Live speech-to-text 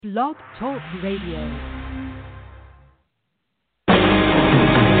Blog Talk Radio.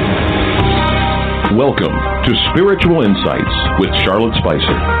 Welcome to Spiritual Insights with Charlotte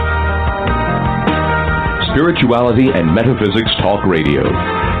Spicer. Spirituality and Metaphysics Talk Radio,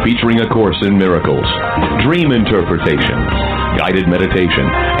 featuring a course in miracles, dream interpretation, guided meditation,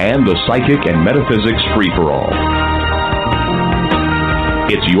 and the psychic and metaphysics free-for-all.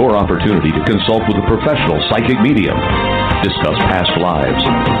 It's your opportunity to consult with a professional psychic medium, discuss past lives,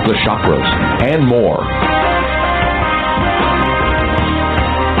 the chakras, and more.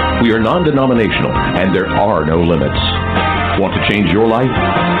 We are non-denominational, and there are no limits. Want to change your life?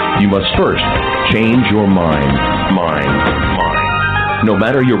 You must first change your mind. No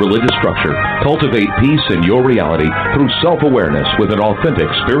matter your religious structure, cultivate peace in your reality through self-awareness with an authentic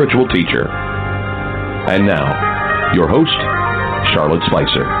spiritual teacher. And now, your host, Charlotte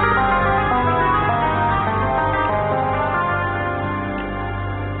Spicer.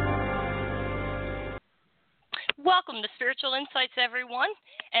 Welcome to Spiritual Insights, everyone,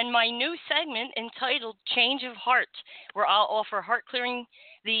 and my new segment entitled Change of Heart, where I'll offer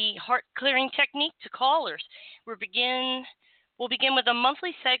the heart clearing technique to callers. We'll begin with a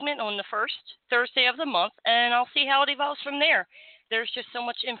monthly segment on the first Thursday of the month, and I'll see how it evolves from there. There's just so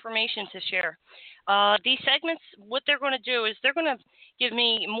much information to share. These segments, what they're going to do is they're going to give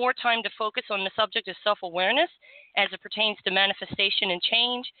me more time to focus on the subject of self-awareness as it pertains to manifestation and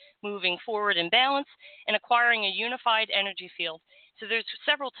change, moving forward in balance, and acquiring a unified energy field. So there's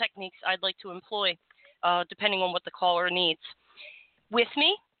several techniques I'd like to employ depending on what the caller needs. With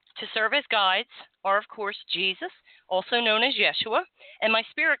me to serve as guides are, of course, Jesus, also known as Yeshua, and my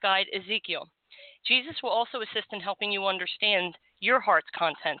spirit guide, Ezekiel. Jesus will also assist in helping you understand your heart's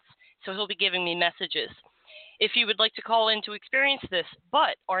contents, so he'll be giving me messages. If you would like to call in to experience this,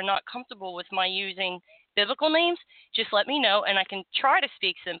 but are not comfortable with my using biblical names, just let me know, and I can try to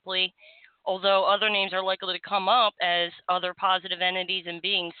speak simply, although other names are likely to come up as other positive entities and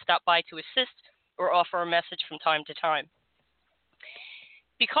beings stop by to assist or offer a message from time to time.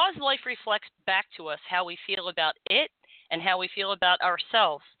 Because life reflects back to us how we feel about it and how we feel about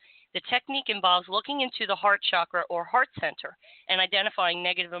ourselves, the technique involves looking into the heart chakra or heart center and identifying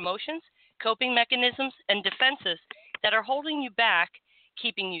negative emotions, coping mechanisms, and defenses that are holding you back,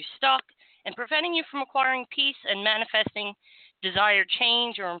 keeping you stuck, and preventing you from acquiring peace and manifesting desired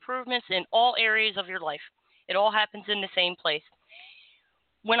change or improvements in all areas of your life. It all happens in the same place.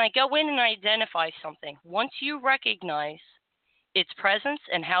 When I go in and identify something, once you recognize its presence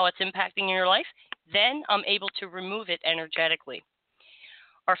and how it's impacting your life, then I'm able to remove it energetically.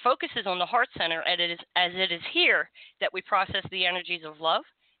 Our focus is on the heart center, as it is here that we process the energies of love,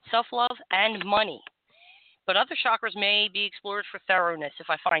 self-love, and money. But other chakras may be explored for thoroughness. If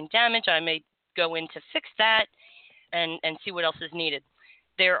I find damage, I may go in to fix that and see what else is needed.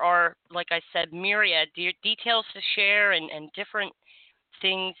 There are, like I said, myriad details to share and different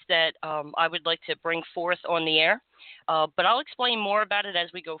things that I would like to bring forth on the air. But I'll explain more about it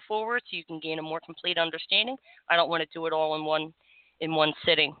as we go forward so you can gain a more complete understanding. I don't want to do it all in one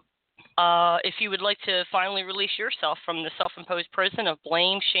sitting. If you would like to finally release yourself from the self-imposed prison of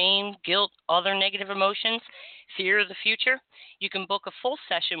blame, shame, guilt, other negative emotions, fear of the future, you can book a full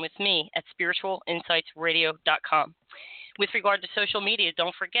session with me at spiritualinsightsradio.com. With regard to social media,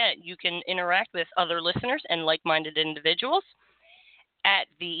 don't forget you can interact with other listeners and like-minded individuals at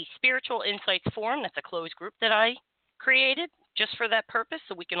the Spiritual Insights Forum. That's a closed group that I created just for that purpose,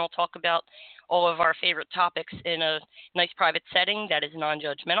 so we can all talk about all of our favorite topics in a nice private setting that is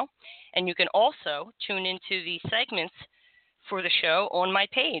non-judgmental. And you can also tune into the segments for the show on my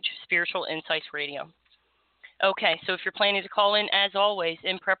page, Spiritual Insights Radio. Okay, so if you're planning to call in, as always,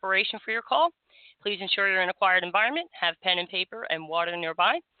 in preparation for your call, please ensure you're in a quiet environment, have pen and paper and water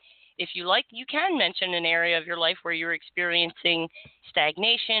nearby. If you like, you can mention an area of your life where you're experiencing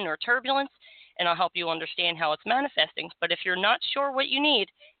stagnation or turbulence, and I'll help you understand how it's manifesting. But if you're not sure what you need,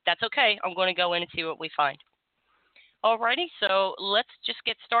 that's okay. I'm going to go in and see what we find. Alrighty, so let's just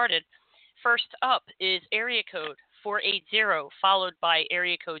get started. First up is area code 480, followed by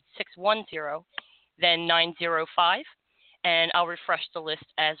area code 610, then 905, and I'll refresh the list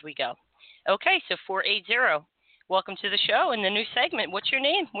as we go. Okay, so 480, welcome to the show and the new segment. What's your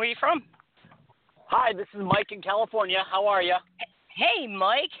name? Where are you from? Hi, this is Mike in California. How are you? Hey,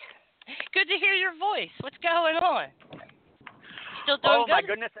 Mike. Good to hear your voice. What's going on? Still doing good? Oh, my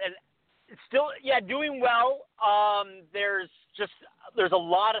goodness. And still, doing well. There's a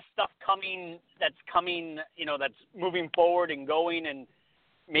lot of stuff coming, that's moving forward and going, and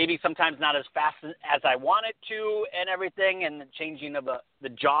maybe sometimes not as fast as I want it to and everything, and the changing of the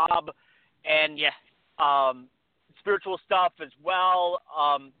job. And spiritual stuff as well.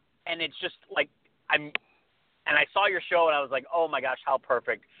 And it's just like and I saw your show and I was like, oh my gosh, how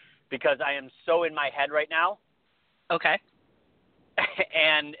perfect, because I am so in my head right now. Okay.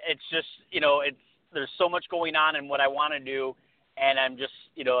 And it's just, there's so much going on in what I want to do, and I'm just,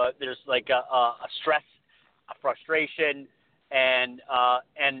 there's like a stress, a frustration, and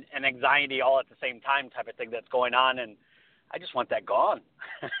anxiety all at the same time type of thing that's going on, and I just want that gone.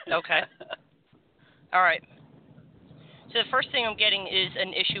 Okay. All right. So the first thing I'm getting is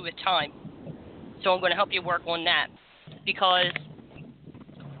an issue with time. So I'm going to help you work on that, because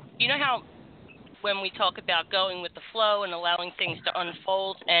you know how when we talk about going with the flow and allowing things to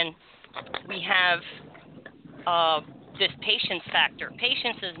unfold, and we have this patience factor.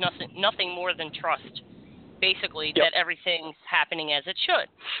 Patience is nothing more than trust, basically, Yep. that everything's happening as it should.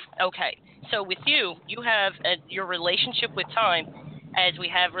 Okay, so with you have your relationship with time, as we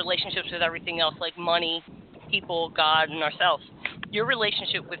have relationships with everything else, like money, people, God, and ourselves. Your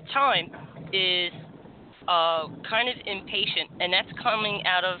relationship with time is kind of impatient, and that's coming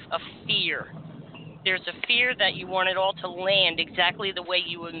out of a fear. There's a fear that you want it all to land exactly the way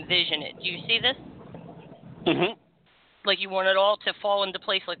you envision it. Do you see this? Mm-hmm. Like you want it all to fall into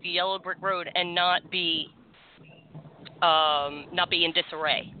place like the yellow brick road and not be in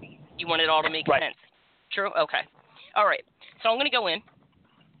disarray. You want it all to make Right. sense. True? Okay. All right. So I'm going to go in.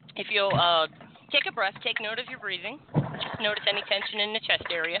 If you'll take a breath, take note of your breathing. Just notice any tension in the chest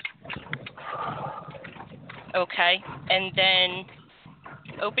area. Okay. And then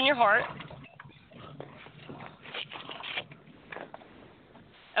open your heart.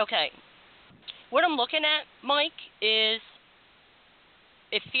 Okay. What I'm looking at, Mike, is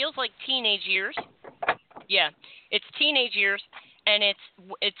it feels like teenage years. Yeah, it's teenage years, and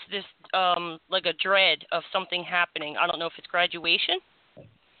it's this like a dread of something happening. I don't know if it's graduation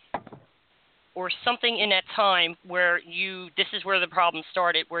or something in that time where this is where the problem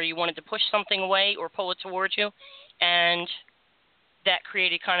started, where you wanted to push something away or pull it towards you, and that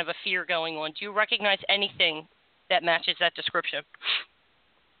created kind of a fear going on. Do you recognize anything that matches that description?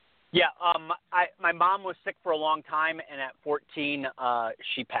 Yeah, my mom was sick for a long time, and at 14,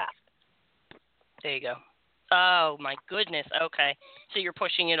 she passed. There you go. Oh, my goodness. Okay. So you're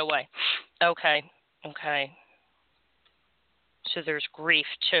pushing it away. Okay. So there's grief,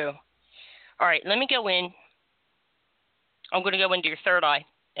 too. All right, let me go in. I'm going to go into your third eye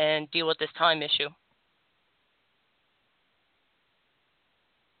and deal with this time issue.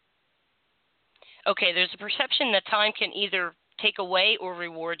 Okay, there's a perception that time can either take away or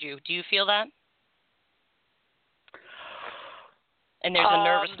reward you. Do you feel that? And there's a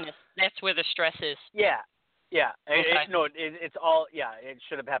nervousness. That's where the stress is. Yeah. Okay. It's all, it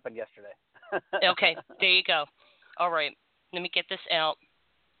should have happened yesterday. Okay, there you go. All right, let me get this out.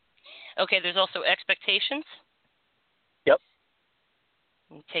 Okay, there's also expectations. Yep.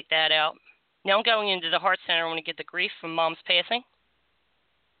 Let me take that out. Now I'm going into the heart center. I want to get the grief from Mom's passing.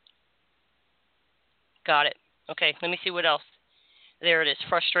 Got it. Okay, let me see what else. There it is,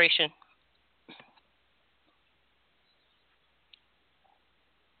 frustration.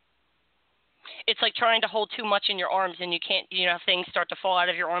 It's like trying to hold too much in your arms, and you can't, things start to fall out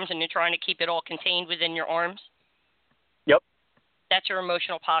of your arms, and you're trying to keep it all contained within your arms. Yep. That's your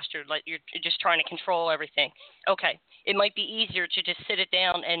emotional posture, like you're just trying to control everything. Okay, it might be easier to just sit it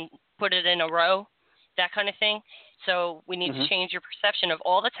down and put it in a row, that kind of thing. So we need to change your perception of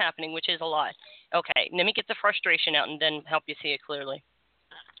all that's happening, which is a lot. Okay, let me get the frustration out and then help you see it clearly.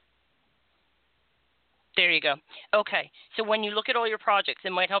 There you go. Okay, so when you look at all your projects,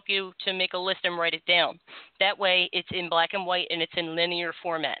 it might help you to make a list and write it down. That way it's in black and white and it's in linear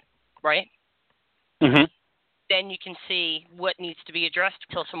format, right? Mm-hmm. Then you can see what needs to be addressed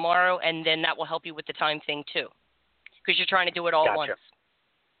till tomorrow, and then that will help you with the time thing too, because you're trying to do it all at once.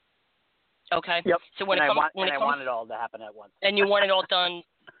 Okay? Yep. So when I I want it all to happen at once. And you want it all done.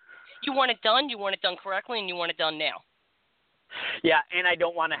 You want it done correctly, and you want it done now. Yeah, and I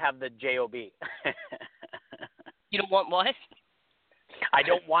don't want to have the JOB. You don't want what? I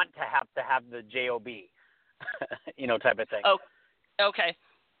don't want to have the JOB, type of thing. Oh, okay.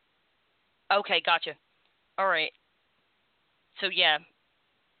 Okay, gotcha. All right. So, yeah,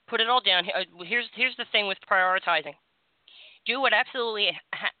 put it all down. Here's the thing with prioritizing. Do what absolutely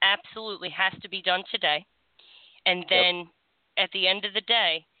has to be done today, and then at the end of the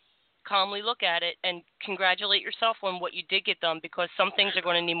day, calmly look at it and congratulate yourself on what you did get done, because some things are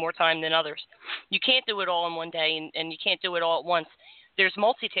going to need more time than others. You can't do it all in one day, and you can't do it all at once. There's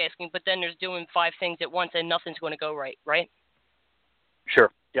multitasking, but then there's doing 5 things at once, and nothing's going to go right, right?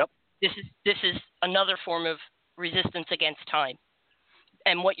 Sure. Yep. This is another form of resistance against time.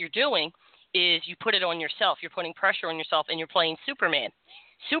 And what you're doing is you put it on yourself. You're putting pressure on yourself, and you're playing Superman.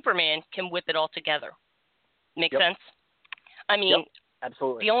 Superman can whip it all together. Make sense? I mean,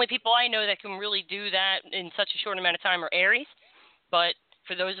 absolutely. The only people I know that can really do that in such a short amount of time are Aries. But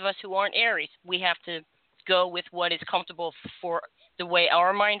for those of us who aren't Aries, we have to go with what is comfortable for the way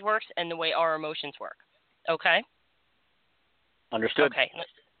our mind works and the way our emotions work. Okay? Understood. Okay.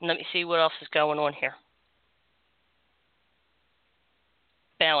 Let me see what else is going on here.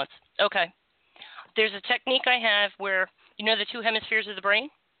 Balance. Okay. There's a technique I have where, you know the two hemispheres of the brain?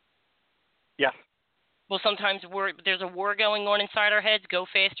 Yeah. Well, sometimes there's a war going on inside our heads. Go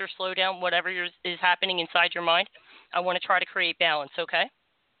faster, slow down, whatever is happening inside your mind. I want to try to create balance, okay?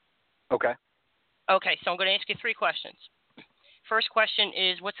 Okay. Okay, so I'm going to ask you 3 questions. First question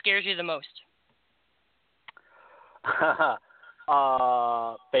is, what scares you the most?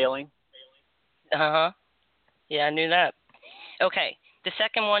 Failing. Uh-huh. Yeah, I knew that. Okay, the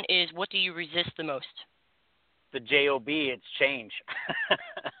second one is, what do you resist the most? The JOB, it's change.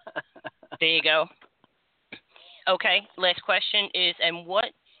 There you go. Okay, last question is, and what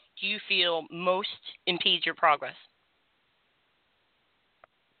do you feel most impedes your progress?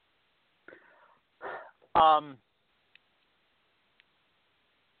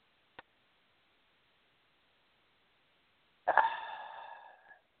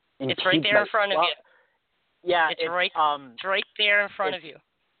 It's right there in front of you. Yeah, it's right there in front of you.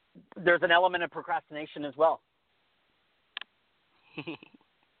 There's an element of procrastination as well.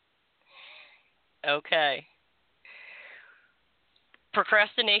 Okay.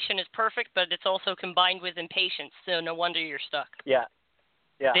 Procrastination is perfect, but it's also combined with impatience, so no wonder you're stuck. Yeah.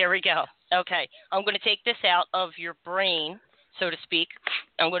 There we go. Okay. I'm going to take this out of your brain, so to speak.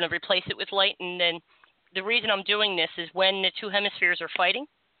 I'm going to replace it with light, and then the reason I'm doing this is when the two hemispheres are fighting,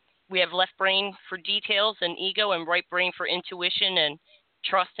 we have left brain for details and ego and right brain for intuition and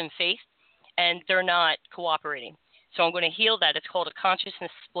trust and faith, and they're not cooperating. So I'm going to heal that. It's called a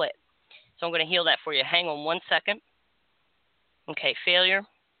consciousness split. So I'm going to heal that for you. Hang on 1 second. Okay, failure,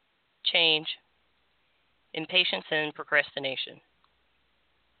 change, impatience, and procrastination.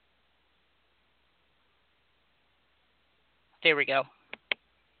 There we go.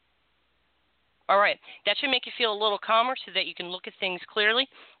 All right, that should make you feel a little calmer so that you can look at things clearly.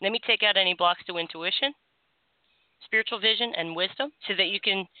 Let me take out any blocks to intuition, spiritual vision, and wisdom so that you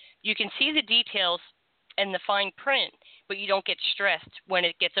can see the details and the fine print, but you don't get stressed when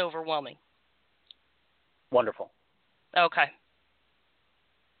it gets overwhelming. Wonderful. Okay.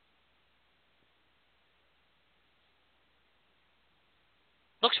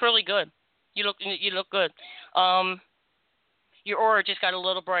 Looks really good. You look good. Your aura just got a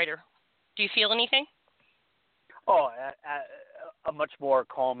little brighter. Do you feel anything? Oh, a much more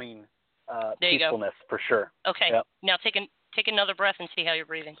calming peacefulness for sure. Okay. Yep. Now take another breath and see how you're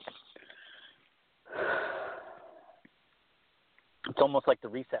breathing. It's almost like the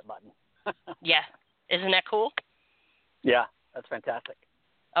reset button. Yeah. Isn't that cool? Yeah, that's fantastic.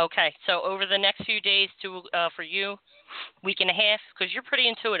 Okay. So over the next few days for you, week and a half, because you're pretty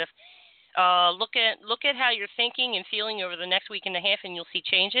intuitive. Look at how you're thinking and feeling over the next week and a half, and you'll see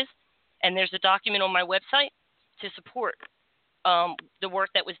changes. And there's a document on my website to support the work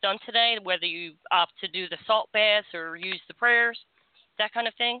that was done today, whether you opt to do the salt baths or use the prayers, that kind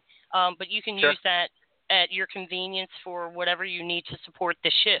of thing. But you can use that at your convenience for whatever you need to support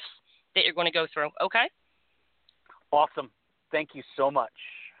the shifts that you're going to go through. Okay? Awesome. Thank you so much.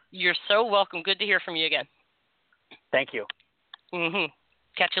 You're so welcome. Good to hear from you again. Thank you.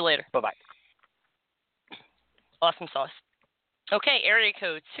 Catch you later. Bye-bye. Awesome sauce. Okay, area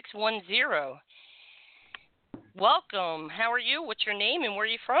code 610. Welcome. How are you? What's your name and where are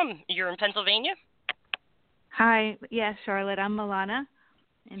you from? You're in Pennsylvania? Hi. Yes, Charlotte. I'm Milana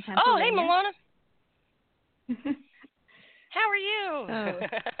in Pennsylvania. Oh, hey, Milana. How are you? Oh.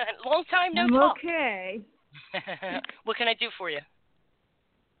 Long time no I'm talk. Okay. What can I do for you?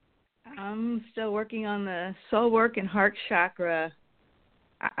 I'm still working on the soul work and heart chakra.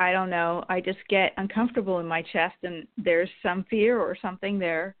 I don't know. I just get uncomfortable in my chest, and there's some fear or something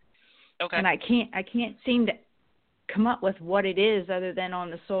there. Okay. And I can't seem to come up with what it is other than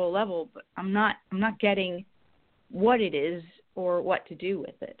on the soul level. But I'm not getting what it is or what to do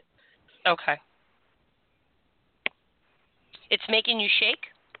with it. Okay. It's making you shake?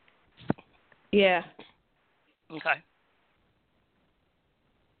 Yeah. Okay.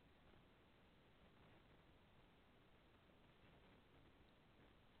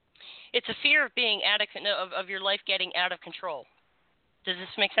 It's a fear of being of your life getting out of control. Does this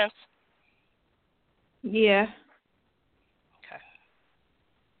make sense? Yeah. Okay.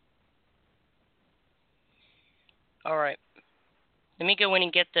 All right. Let me go in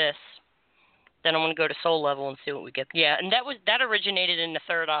and get this. Then I'm going to go to soul level and see what we get. Yeah, and that originated in the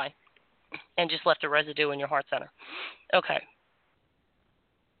third eye and just left a residue in your heart center. Okay.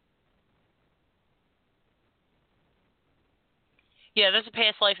 Yeah, there's a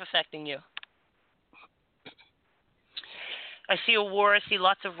past life affecting you. I see a war. I see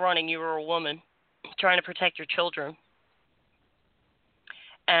lots of running. You were a woman trying to protect your children.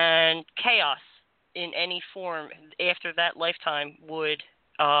 And chaos in any form after that lifetime would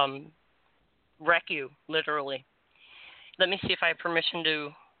wreck you, literally. Let me see if I have permission to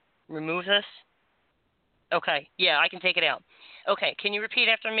remove this. Okay. Yeah, I can take it out. Okay. Can you repeat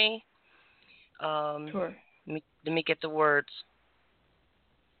after me? Sure. Let me get the words.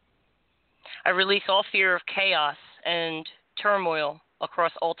 I release all fear of chaos and turmoil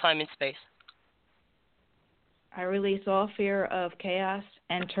across all time and space. I release all fear of chaos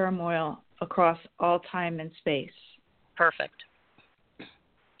and turmoil across all time and space. Perfect.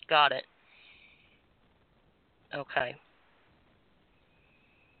 Got it. Okay.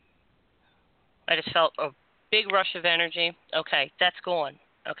 I just felt a big rush of energy. Okay, that's gone.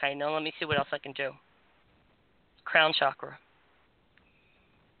 Okay, now let me see what else I can do. Crown chakra.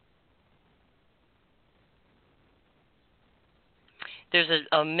 There's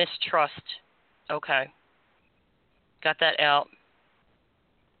a mistrust. Okay. Got that out.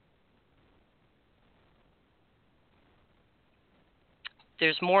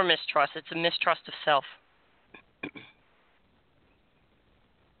 There's more mistrust. It's a mistrust of self.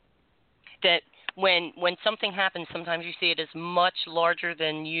 That when something happens, sometimes you see it as much larger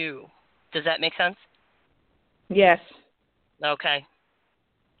than you. Does that make sense? Yes. Okay.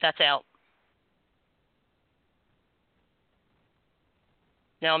 That's out.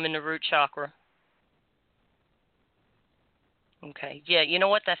 Now I'm in the root chakra. Okay. Yeah, you know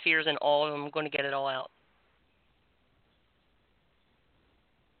what? That fear is in all of them. I'm going to get it all out.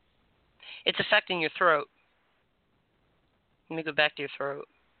 It's affecting your throat. Let me go back to your throat.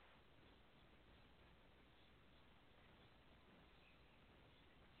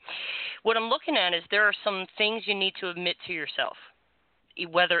 What I'm looking at is there are some things you need to admit to yourself.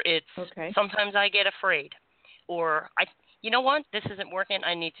 Whether it's sometimes I get afraid, or you know what, this isn't working,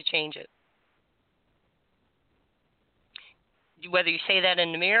 I need to change it. Whether you say that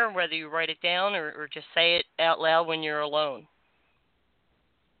in the mirror, whether you write it down, or just say it out loud when you're alone.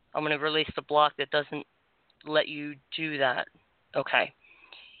 I'm going to release the block that doesn't let you do that. Okay.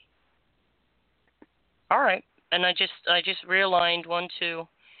 All right. And I just realigned 1, 2,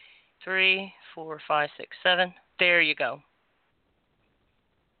 3, 4, 5, 6, 7. There you go.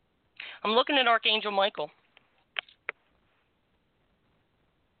 I'm looking at Archangel Michael.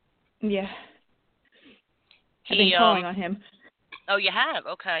 Yeah. I've been calling on him. Oh, you have?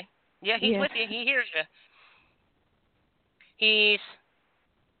 Okay. Yeah, he's with you. He hears you.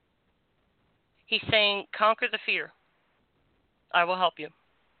 He's saying, conquer the fear. I will help you.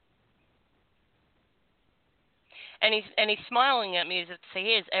 And he's smiling at me as if to say,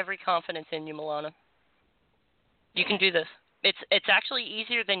 he has every confidence in you, Milana. You can do this. It's actually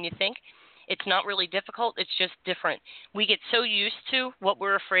easier than you think. It's not really difficult. It's just different. We get so used to what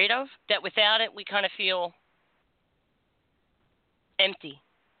we're afraid of that without it, we kind of feel empty.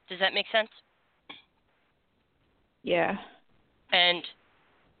 Does that make sense? Yeah. And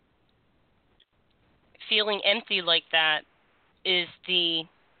feeling empty like that is the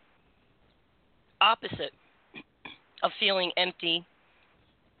opposite of feeling empty,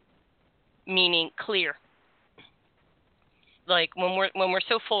 meaning clear. Like when we're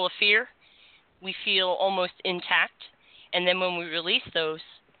so full of fear, we feel almost intact, and then when we release those,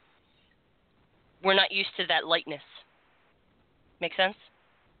 we're not used to that lightness. Make sense?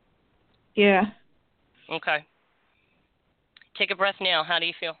 Yeah. Okay. Take a breath now. How do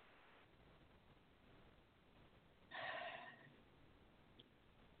you feel?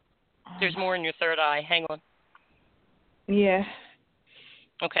 There's more in your third eye. Hang on. Yeah.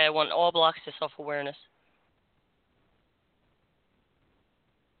 Okay, I want all blocks to self-awareness.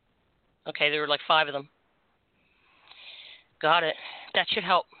 Okay, there were like 5 of them. Got it. That should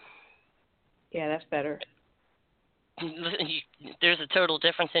help. Yeah, that's better. There's a total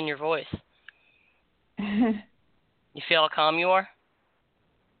difference in your voice. You feel how calm you are?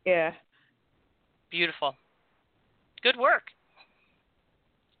 Yeah. Beautiful. Good work.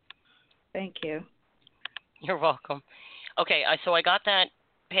 Thank you. You're welcome. Okay, so I got that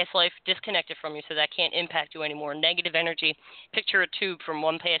past life disconnected from you, so that can't impact you anymore. Negative energy, picture a tube from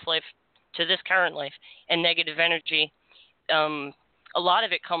one past life to this current life, and negative energy, a lot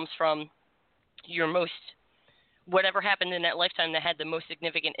of it comes from whatever happened in that lifetime that had the most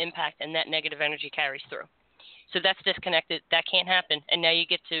significant impact, and that negative energy carries through. So that's disconnected. That can't happen. And now you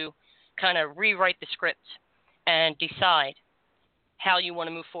get to kind of rewrite the script and decide how you want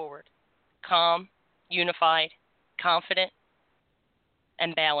to move forward. Calm, unified, confident,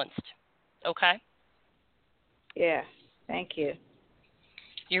 and balanced. Okay? Yeah. Thank you.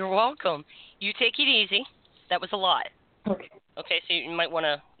 You're welcome. You take it easy. That was a lot. Okay. Okay, so you might want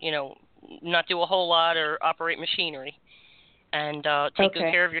to, not do a whole lot or operate machinery. And take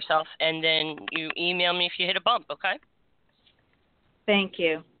good care of yourself. And then you email me if you hit a bump, okay? Thank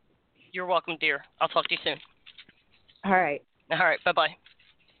you. You're welcome, dear. I'll talk to you soon. All right. All right, bye-bye.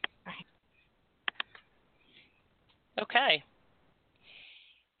 Bye. Okay.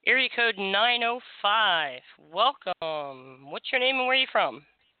 Area code 905. Welcome. What's your name and where are you from?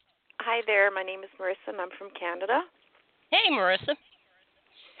 Hi there. My name is Marissa, and I'm from Canada. Hey, Marissa.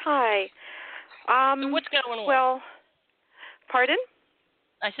 Hi. So what's going on? Well, pardon?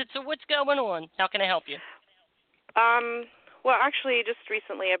 I said, so what's going on? How can I help you? Well, actually, just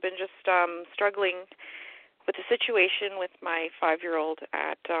recently I've been just struggling with a situation with my 5-year-old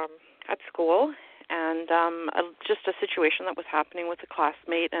at school, and just a situation that was happening with a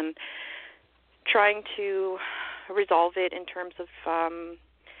classmate, and trying to resolve it in terms of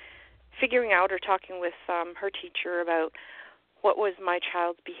figuring out or talking with her teacher about what was my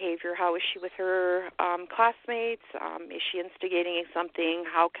child's behavior, how is she with her classmates, is she instigating something,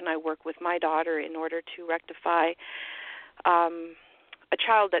 how can I work with my daughter in order to rectify a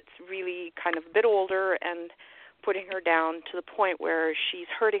child that's really kind of a bit older and putting her down to the point where she's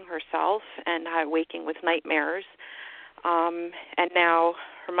hurting herself and waking with nightmares. And now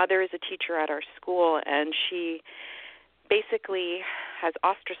her mother is a teacher at our school, and she basically has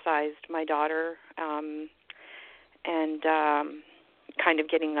ostracized my daughter and kind of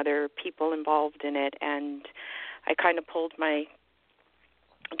getting other people involved in it. And I kind of pulled my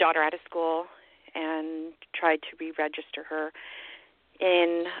daughter out of school and tried to re-register her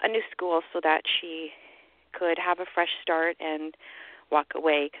in a new school so that she could have a fresh start and walk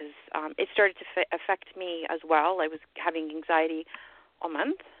away, because it started to affect me as well. I was having anxiety all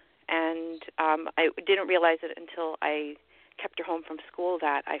month, and I didn't realize it until I kept her home from school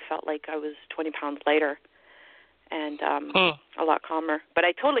that I felt like I was 20 pounds lighter and a lot calmer. But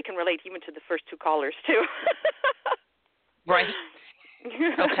I totally can relate even to the first two callers, too. Right.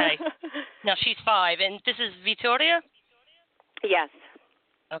 Okay. Now, she's 5, and this is Victoria? Yes.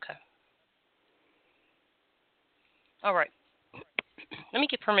 Okay. All right. Let me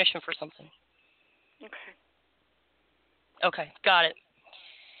get permission for something. Okay. Okay, got it.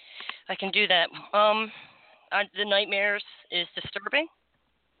 I can do that. The nightmares is disturbing.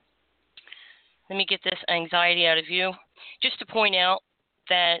 Let me get this anxiety out of you. Just to point out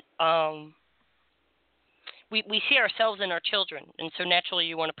that we see ourselves in our children, and so naturally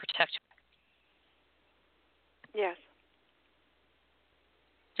you want to protect her. Yes.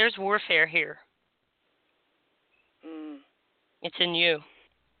 There's warfare here. It's in you.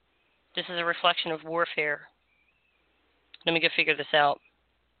 This is a reflection of warfare. Let me go figure this out.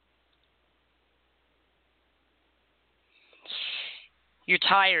 You're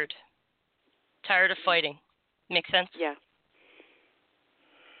tired. Tired of fighting. Make sense? Yeah.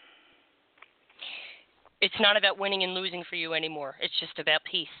 It's not about winning and losing for you anymore. It's just about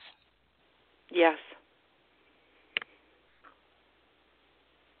peace. Yes.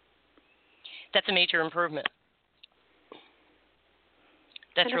 That's a major improvement.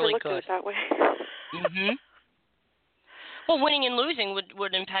 That's I never really looked good. at it that way. Mhm. Well, winning and losing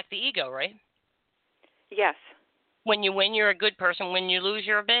would impact the ego, right? Yes. When you win, you're a good person. When you lose,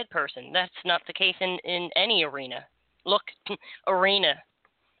 you're a bad person. That's not the case in any arena. Look, arena.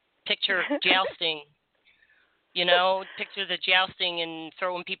 Picture jousting. Picture the jousting and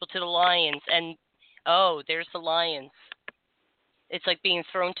throwing people to the lions. And, there's the lions. It's like being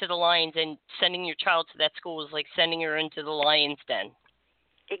thrown to the lions, and sending your child to that school is like sending her into the lion's den.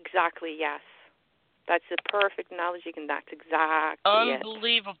 Exactly, yes. That's a perfect analogy, and that's exactly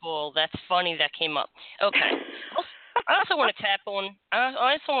Unbelievable. That's funny that came up. Okay. I also want to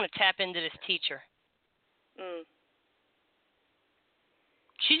tap into this teacher.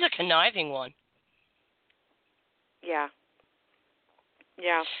 She's a conniving one. Yeah.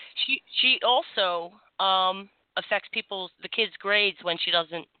 Yeah. She also affects the kids' grades when she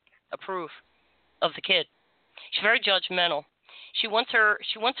doesn't approve of the kid. She's very judgmental. She wants her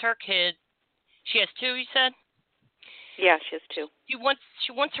kid. She has 2, you said? Yeah, she has 2.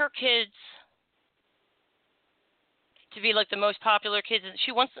 She wants her kids to be like the most popular kids.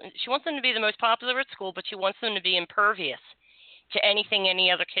 She wants them to be the most popular at school, but she wants them to be impervious to anything any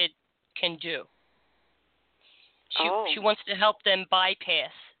other kid can do. She wants to help them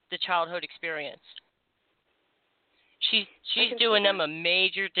bypass the childhood experience. She's doing them a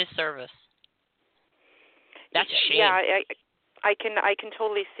major disservice. That's a shame. Yeah, I can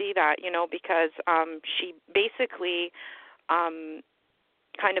totally see that, because she basically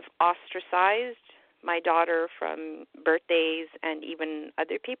kind of ostracized my daughter from birthdays and even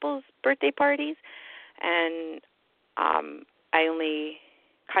other people's birthday parties, and I only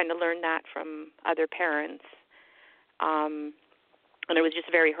kind of learned that from other parents, and it was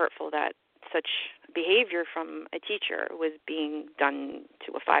just very hurtful that such behavior from a teacher was being done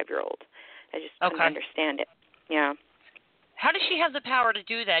to a 5-year-old. I just couldn't understand it. Yeah. How does she have the power to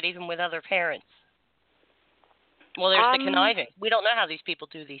do that even with other parents? Well, there's the conniving. We don't know how these people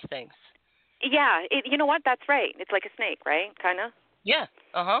do these things. Yeah, you know what? That's right. It's like a snake, right? Kind of. Yeah.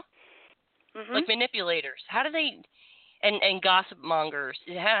 Mm-hmm. Like manipulators. How do they, and gossip mongers,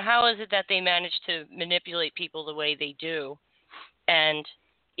 how is it that they manage to manipulate people the way they do? And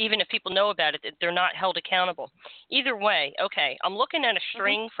even if people know about it, they're not held accountable. Either way, okay, I'm looking at a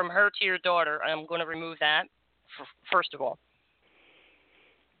string from her to your daughter. I'm going to remove that, first of all.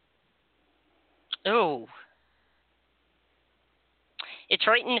 Oh. It's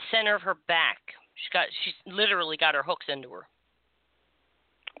right in the center of her back. She's literally got her hooks into her.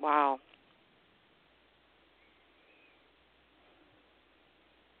 Wow.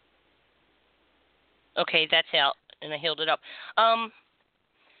 Okay, that's out, and I healed it up. I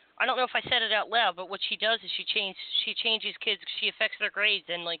don't know if I said it out loud, but what she does is she changes kids. She affects their grades,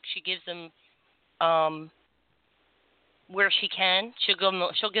 and like she gives them, where she can,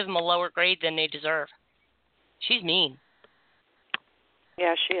 she'll give them a lower grade than they deserve. She's mean.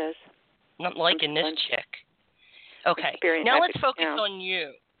 Yeah, she is. Not liking this chick. Okay, now let's focus on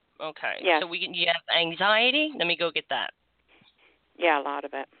you. Okay. Yes. So you have anxiety. Let me go get that. Yeah, a lot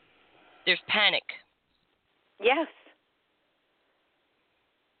of it. There's panic. Yes.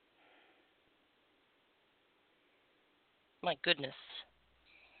 My goodness.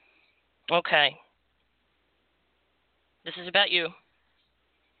 Okay. This is about you.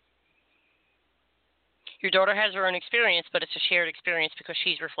 Your daughter has her own experience, but it's a shared experience because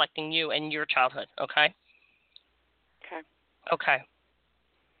she's reflecting you and your childhood, okay? Okay.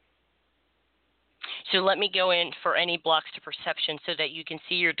 So let me go in for any blocks to perception so that you can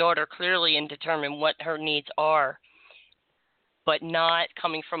see your daughter clearly and determine what her needs are, but not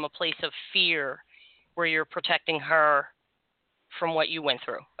coming from a place of fear where you're protecting her from what you went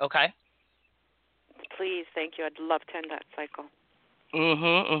through, okay? Please, thank you. I'd love to end that cycle.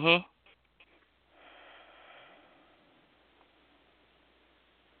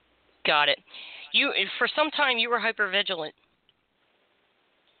 Got it. For some time, you were hypervigilant,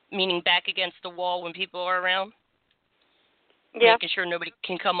 meaning back against the wall when people are around? Yeah. Making sure nobody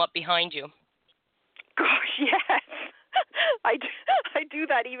can come up behind you. Gosh, yes. I do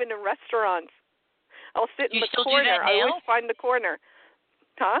that even in restaurants. I'll sit in the corner. Do that now? I always find the corner.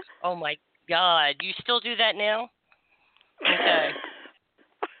 Huh? Oh, my God. You still do that now? Okay.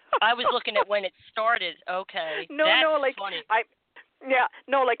 I was looking at when it started. Okay. That's funny.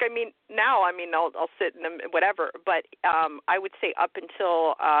 Now, I'll sit in them, whatever. But I would say up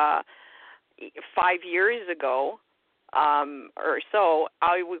until 5 years ago or so,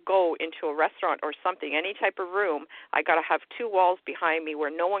 I would go into a restaurant or something, any type of room. I got to have 2 walls behind me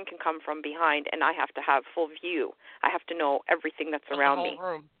where no one can come from behind, and I have to have full view. I have to know everything that's around the me. whole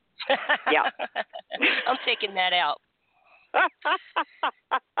room. Yeah. I'm taking that out.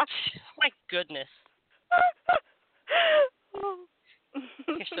 My goodness.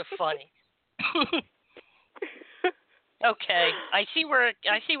 You're so funny. Okay, I see where it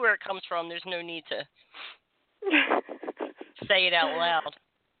comes from. There's no need to say it out loud.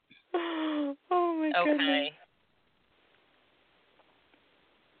 Oh my goodness. Okay.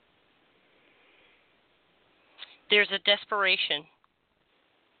 There's a desperation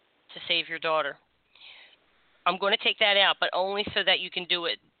to save your daughter. I'm going to take that out, but only so that you can do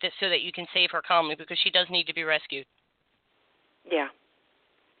it, so that you can save her calmly, because she does need to be rescued. Yeah.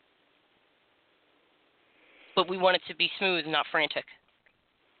 But we want it to be smooth, not frantic.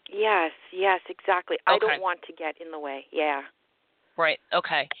 Yes, exactly. Okay. I don't want to get in the way. Yeah. Right.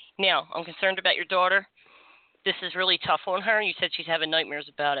 Okay. Now, I'm concerned about your daughter. This is really tough on her. You said she's having nightmares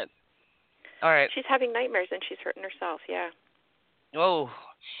about it. All right. She's having nightmares and she's hurting herself, yeah. Oh.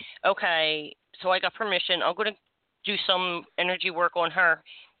 Okay. So I got permission. I'm going to do some energy work on her.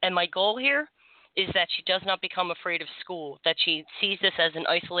 And my goal here is that she does not become afraid of school, that she sees this as an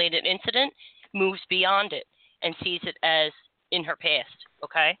isolated incident, moves beyond it, and sees it as in her past,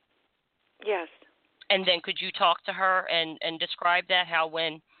 okay? Yes. And then could you talk to her and describe that, how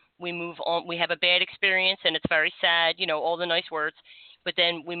when we move on, we have a bad experience and it's very sad, all the nice words, but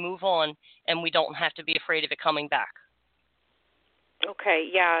then we move on and we don't have to be afraid of it coming back. Okay,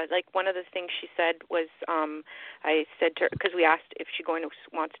 yeah. Like one of the things she said was, I said to her, because we asked if she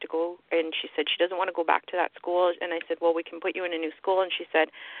wants to go, and she said she doesn't want to go back to that school. And I said, well, we can put you in a new school. And she said,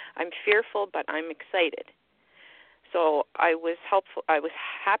 I'm fearful, but I'm excited. So I was helpful. I was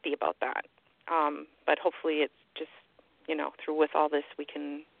happy about that. But hopefully, it's just through with all this, we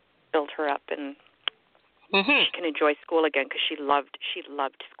can build her up and she can enjoy school again because she loved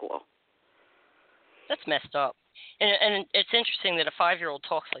school. That's messed up. And it's interesting that a 5-year-old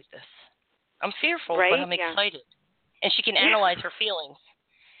talks like this. I'm fearful, right? but I'm excited. And she can analyze her feelings.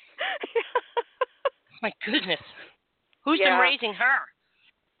 My goodness. Who's been raising her?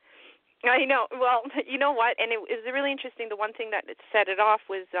 I know. Well, you know what? And it was really interesting. The one thing that set it off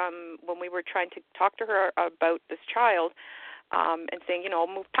was when we were trying to talk to her about this child and saying,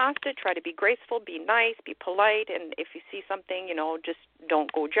 move past it, try to be graceful, be nice, be polite, and if you see something, just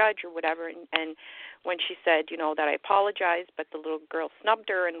don't go judge or whatever. And when she said, that I apologized, but the little girl snubbed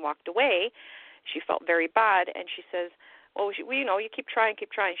her and walked away, she felt very bad. And she says, you keep trying.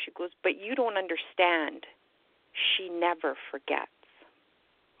 She goes, but you don't understand. She never forgets.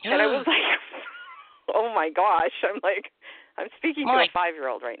 And I was like, oh, my gosh. I'm speaking to a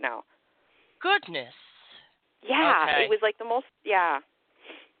 5-year-old right now. Goodness. Yeah, okay. It was like the most, yeah.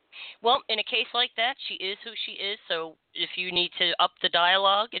 Well, in a case like that, she is who she is. So if you need to up the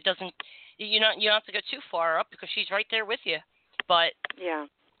dialogue, you don't have to go too far up because she's right there with you. But yeah,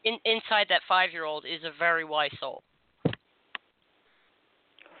 inside that 5-year-old is a very wise soul. Oh,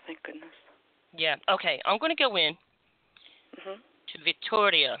 thank goodness. Yeah. Okay, I'm going to go in to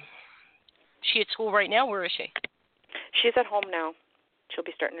Victoria. Is she at school right now? Where is she? She's at home now. She'll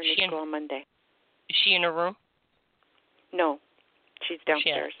be starting her new school on Monday. Is she in her room? No, she's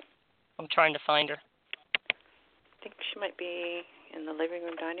downstairs. I'm trying to find her. I think she might be in the living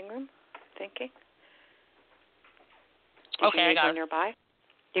room, dining room, thinking. Okay, I got her. Nearby?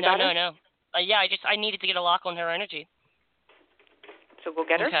 No. Yeah, I needed to get a lock on her energy. So go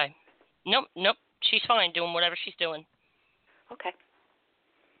get her? Okay. Nope. She's fine doing whatever she's doing. Okay.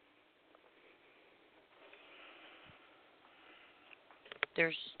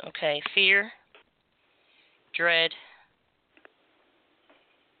 There's, fear, dread.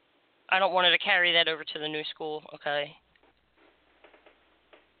 I don't want her to carry that over to the new school, okay?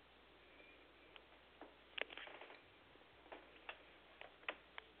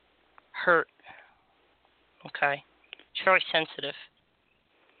 Hurt. Okay. She's very sensitive.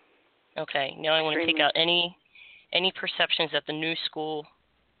 Okay, now I want to take out any perceptions that the new school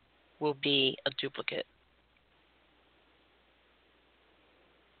will be a duplicate.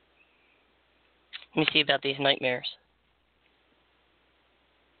 Let me see about these nightmares.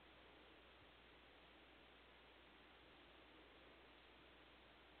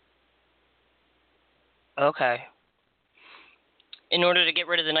 Okay. In order to get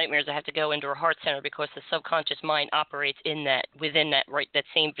rid of the nightmares, I have to go into her heart center because the subconscious mind operates within that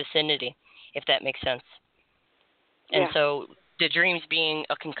same vicinity, if that makes sense. And so the dreams being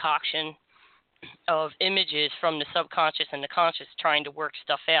a concoction of images from the subconscious and the conscious trying to work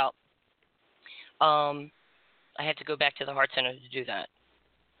stuff out. I had to go back to the heart center to do that.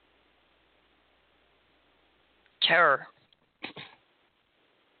 Terror.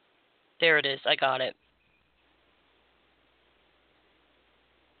 There it is. I got it.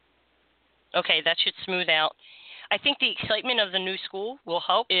 Okay, that should smooth out. I think the excitement of the new school will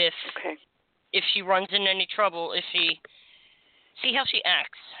help if she runs into any trouble, see how she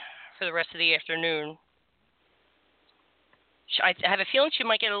acts for the rest of the afternoon. I have a feeling she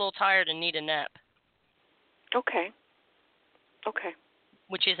might get a little tired and need a nap. Okay.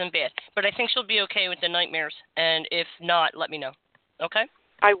 Which isn't bad. But I think she'll be okay with the nightmares. And if not, let me know. Okay?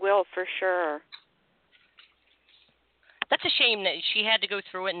 I will, for sure. That's a shame that she had to go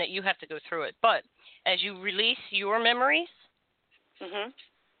through it and that you have to go through it. But as you release your memories,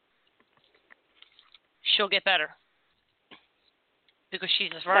 she'll get better. Because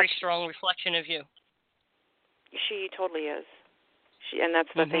she's a very strong reflection of you. She totally is. And that's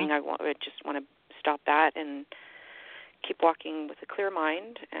the thing I just want to stop that and keep walking with a clear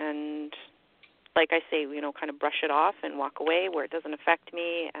mind and, like I say, kind of brush it off and walk away where it doesn't affect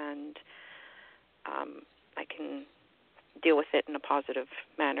me, and I can deal with it in a positive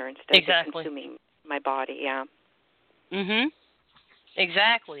manner instead of consuming my body. Yeah.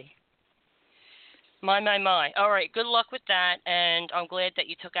 Exactly. My. All right, good luck with that, and I'm glad that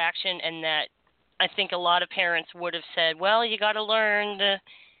you took action, and that I think a lot of parents would have said, well, you got to learn to,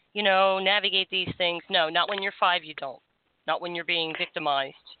 navigate these things. No, not when you're 5, you don't. Not when you're being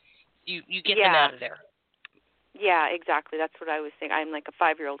victimized. You get them out of there. Yeah, exactly. That's what I was saying. I'm like a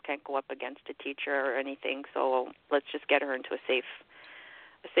 5-year-old can't go up against a teacher or anything, so let's just get her into a safe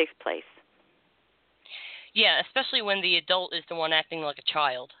a safe place. Yeah, especially when the adult is the one acting like a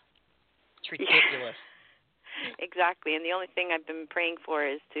child. It's ridiculous. Exactly, and the only thing I've been praying for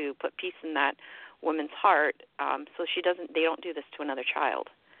is to put peace in that woman's heart, so they don't do this to another child.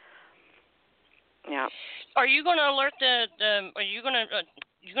 Yeah. Are you going to alert are you going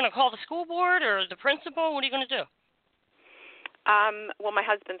to call the school board or the principal? What are you going to do? Well, my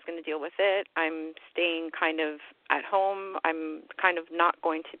husband's going to deal with it. I'm staying kind of at home. I'm kind of not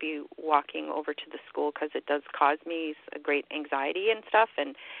going to be walking over to the school because it does cause me a great anxiety and stuff,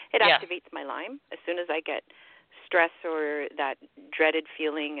 and it activates my Lyme. As soon as I get stress or that dreaded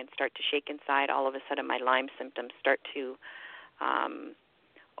feeling and start to shake inside, all of a sudden my Lyme symptoms start to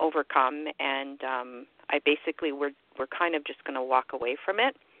overcome, and I basically we're kind of just going to walk away from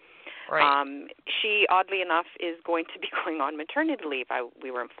it. Right. She, oddly enough, is going to be going on maternity leave. We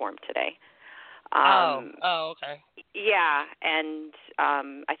were informed today. Okay. Yeah, and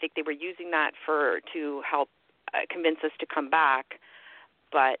I think they were using that to help convince us to come back,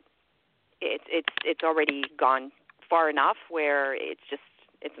 but it's already gone far enough where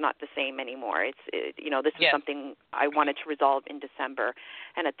it's not the same anymore. This is something I wanted to resolve in December,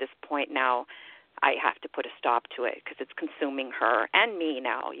 and at this point now, I have to put a stop to it because it's consuming her and me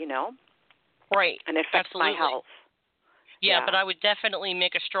now, Right. And it affects my health. Yeah, but I would definitely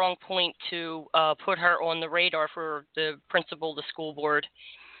make a strong point to put her on the radar for the principal, the school board,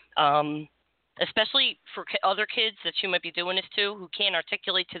 especially for other kids that you might be doing this to who can't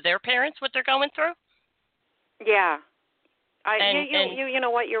articulate to their parents what they're going through. Yeah. You know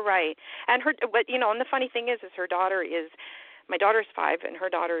what, you're right. And the funny thing is my daughter's 5 and her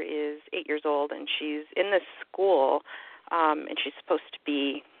daughter is 8 years old, and she's in this school, and she's supposed to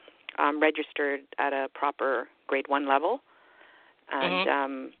be registered at a proper grade 1 level.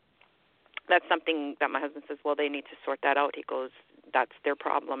 And that's something that my husband says, well, they need to sort that out. He goes, that's their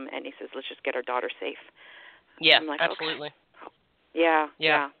problem. And he says, let's just get our daughter safe. Yeah, I'm like, absolutely. Okay.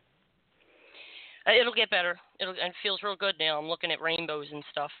 Yeah. It'll get better. It feels real good now. I'm looking at rainbows and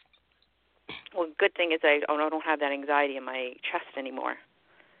stuff. Well, good thing is I don't have that anxiety in my chest anymore.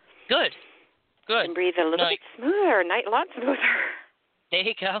 Good. I can breathe a little bit smoother, a lot smoother. There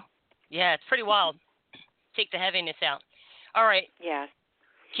you go. Yeah, it's pretty wild. Take the heaviness out. All right. Yes.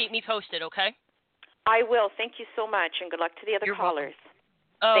 Keep me posted, okay? I will. Thank you so much, and good luck to the other callers.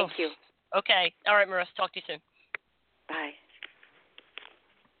 Welcome. Thank you. Okay. All right, Marissa. Talk to you soon. Bye.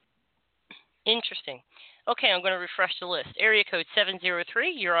 Interesting. Okay, I'm going to refresh the list. Area code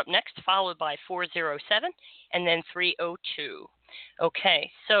 703, you're up next, followed by 407, and then 302.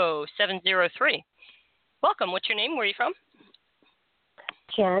 Okay, so 703. Welcome. What's your name? Where are you from?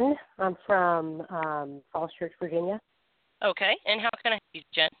 Jen. I'm from Falls Church, Virginia. Okay, and how can I help you,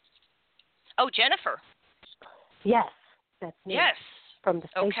 Jen? Oh, Jennifer. Yes, that's me. Yes. From the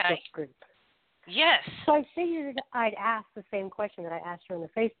Facebook group. Yes. So I figured I'd ask the same question that I asked her in the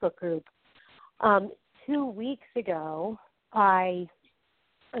Facebook group. 2 weeks ago, on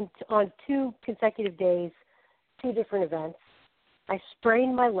 2 consecutive days, 2 different events, I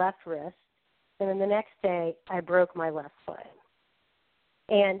sprained my left wrist, and then the next day, I broke my left foot.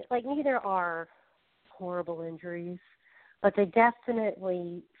 And, neither are horrible injuries, but they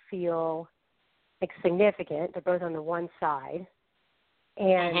definitely feel, significant. They're both on the one side.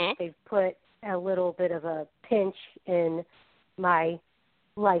 And they've put a little bit of a pinch in my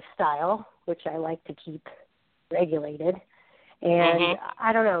lifestyle, which I like to keep regulated. And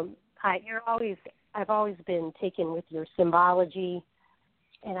I don't know, I've always been taken with your symbology,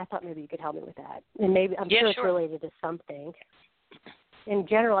 and I thought maybe you could help me with that. And maybe I'm sure it's related to something. In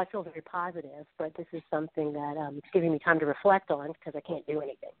general, I feel very positive, but this is something that it's giving me time to reflect on because I can't do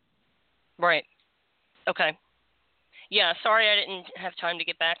anything. Right. Okay. Yeah, sorry I didn't have time to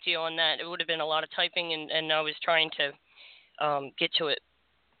get back to you on that. It would have been a lot of typing, and I was trying to get to it.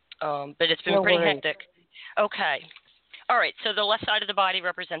 But it's been pretty hectic. Okay. All right, so the left side of the body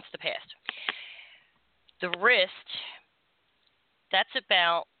represents the past. The wrist, that's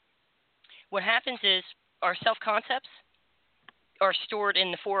about, what happens is our self-concepts are stored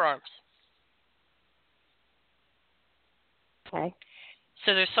in the forearms. Okay.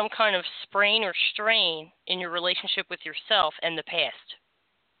 So there's some kind of sprain or strain in your relationship with yourself and the past.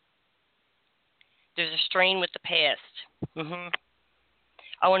 There's a strain with the past.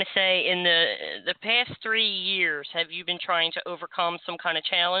 I want to say in the past 3 years, have you been trying to overcome some kind of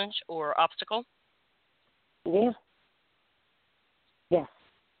challenge or obstacle? Yeah. Yes.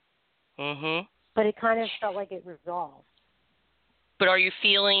 But it kind of felt like it resolved. But are you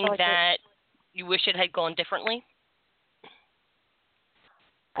feeling that you wish it had gone differently?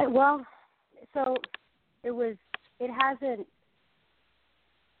 Well, so it hasn't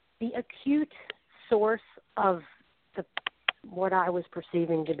the acute source of what I was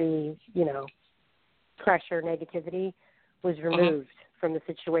perceiving to be, pressure, negativity, was removed from the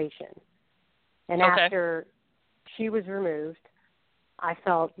situation. And after she was removed, I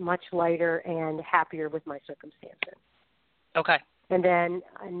felt much lighter and happier with my circumstances. Okay. And then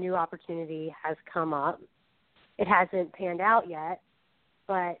a new opportunity has come up. It hasn't panned out yet,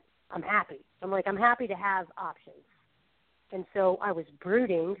 but I'm happy. I'm happy to have options. And so I was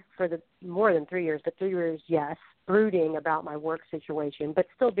brooding for more than 3 years, but 3 years, yes, brooding about my work situation, but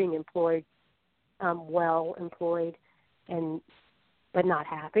still being employed, well employed, but not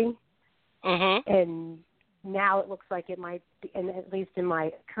happy. And now it looks like it might be, and at least in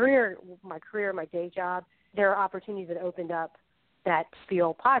my career, my day job, there are opportunities that opened up that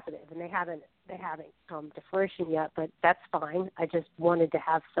feel positive, and they haven't come to fruition yet, but that's fine. I just wanted to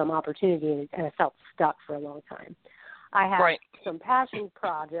have some opportunity, and I felt stuck for a long time. I have some passion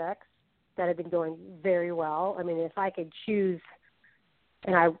projects that have been going very well. I mean, if I could choose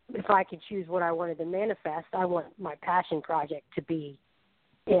what I wanted to manifest, I want my passion project to be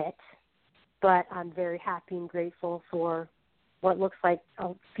it. But I'm very happy and grateful for what looks like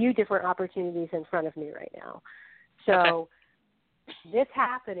a few different opportunities in front of me right now. So this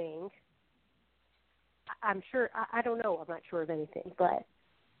happening, I'm sure, I don't know, I'm not sure of anything, but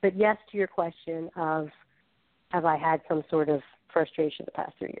yes to your question of, have I had some sort of frustration the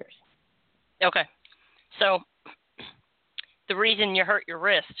past 3 years? Okay. So the reason you hurt your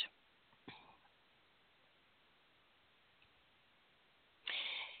wrist,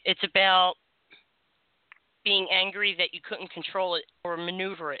 it's about being angry that you couldn't control it or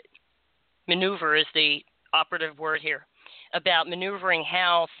maneuver it. Maneuver is the operative word here, about maneuvering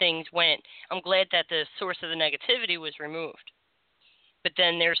how things went. I'm glad that the source of the negativity was removed. But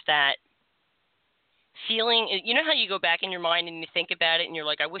then there's that feeling, you know how you go back in your mind and you think about it and you're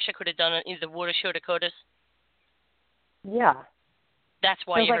like, I wish I could have done it, the woulda, shoulda, couldas? Yeah. That's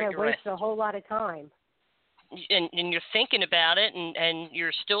why you hurt your wrist. I wasted a whole lot of time. And you're thinking about it, and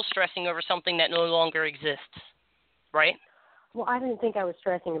you're still stressing over something that no longer exists, right? Well, I didn't think I was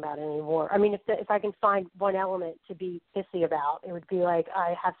stressing about it anymore. I mean, if I can find one element to be pissy about, it would be like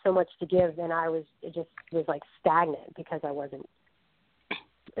I have so much to give, and it just was like stagnant because I wasn't.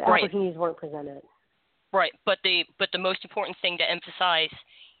 Opportunities weren't presented. Right, but the most important thing to emphasize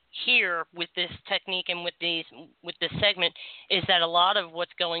here with this technique and with this segment is that a lot of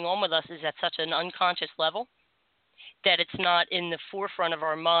what's going on with us is at such an unconscious level that it's not in the forefront of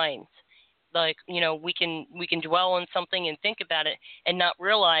our minds. Like, we can dwell on something and think about it and not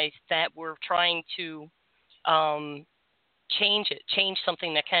realize that we're trying to change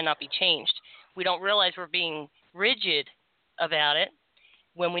something that cannot be changed. We don't realize we're being rigid about it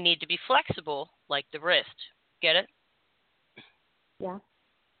when we need to be flexible, like the wrist. Get it? Yeah.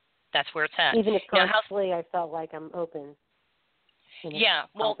 That's where it's at. Even if consciously I felt like I'm open. Yeah,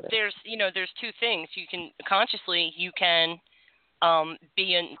 well, there's two things. You can consciously,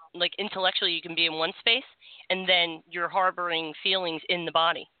 be in, like, intellectually you can be in one space, and then you're harboring feelings in the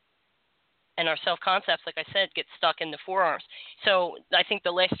body. And our self-concepts, like I said, get stuck in the forearms. So I think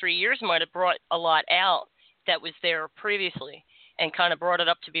the last 3 years might have brought a lot out that was there previously and kind of brought it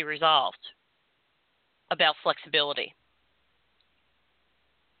up to be resolved about flexibility.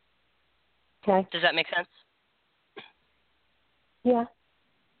 Okay. Does that make sense? Yeah.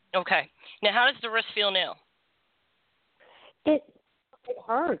 Okay. Now, how does the wrist feel now? It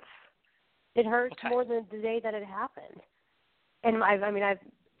hurts. It hurts more than the day that it happened. And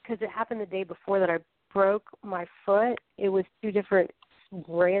because it happened the day before that I broke my foot. It was two different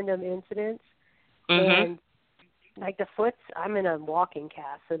random incidents. And like the foot's, I'm in a walking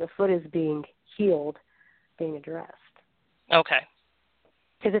cast, so the foot is being healed, being addressed. Okay.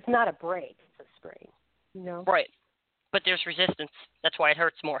 Because it's not a break, it's a sprain, Right. But there's resistance. That's why it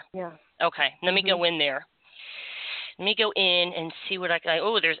hurts more. Yeah. Okay. Let me go in there. Let me go in and see what I can.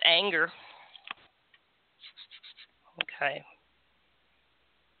 Oh, there's anger. Okay.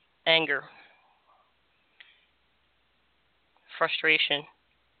 Anger. Frustration.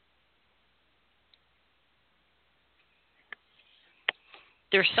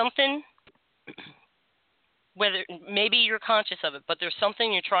 There's something, whether maybe you're conscious of it, but there's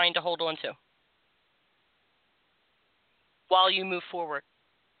something you're trying to hold on to while you move forward.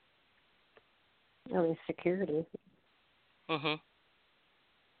 I mean, security.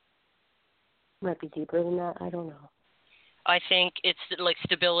 Might be deeper than that. I don't know. I think it's like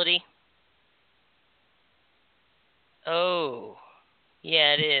stability. Oh,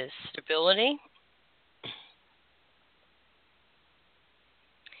 yeah, it is. Stability.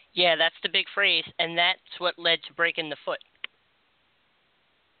 Yeah, that's the big phrase, and that's what led to breaking the foot.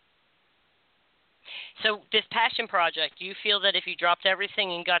 So this passion project, do you feel that if you dropped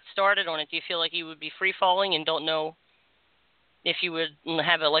everything and got started on it, do you feel like you would be free falling and don't know if you would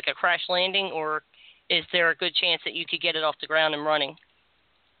have like a crash landing, or is there a good chance that you could get it off the ground and running?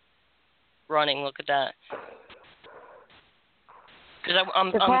 Running, look at that.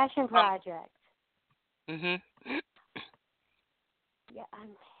 The passion project. Mhm. Yeah,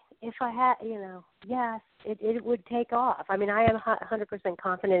 if I had, yes, it would take off. I mean, I am 100%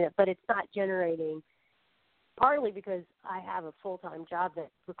 confident in it, but it's not generating. Partly because I have a full-time job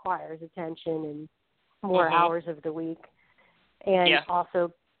that requires attention and more hours of the week, and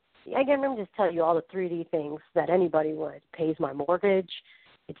also, again, let me just tell you all the 3D things that anybody would. It pays my mortgage.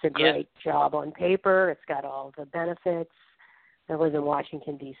 It's a great job on paper. It's got all the benefits. I live in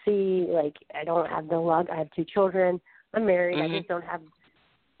Washington, D.C. Like, I don't have I have 2 children. I'm married. I just don't have,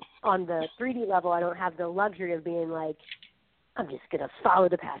 on the 3D level, I don't have the luxury of being like, I'm just going to follow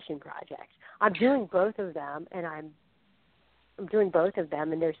the passion project. I'm doing both of them, and I'm doing both of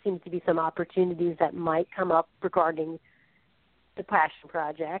them, and there seems to be some opportunities that might come up regarding the passion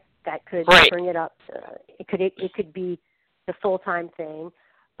project that could bring it up. It could be the full-time thing,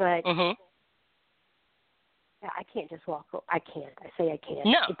 but I can't just walk. I can't. I say I can't.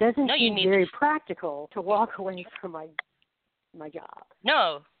 No, it doesn't seem very practical to walk away from my job.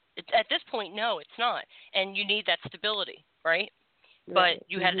 No, at this point, no, it's not, and you need that stability, right? But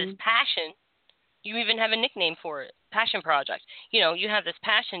you have this passion. You even have a nickname for it, Passion Project. You have this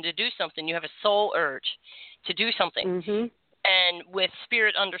passion to do something. You have a soul urge to do something. And with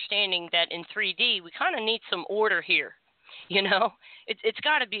spirit understanding that in 3D, we kind of need some order here. It's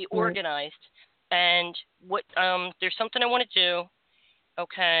got to be organized. And there's something I want to do.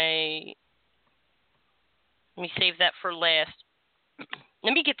 Okay. Let me save that for last.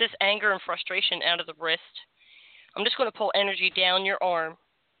 Let me get this anger and frustration out of the wrist. I'm just going to pull energy down your arm.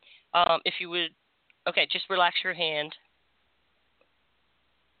 If you would, okay, just relax your hand.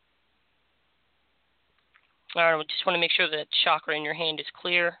 All right, I just want to make sure that chakra in your hand is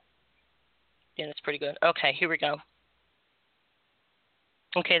clear. Yeah, that's pretty good. Okay, here we go.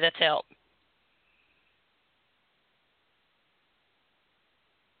 Okay, that's out.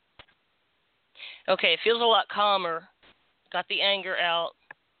 Okay, it feels a lot calmer. Got the anger out.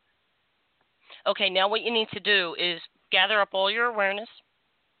 Okay, now what you need to do is gather up all your awareness,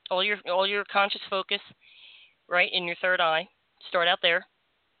 all your conscious focus, right, in your third eye. Start out there.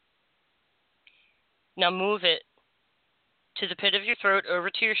 Now move it to the pit of your throat, over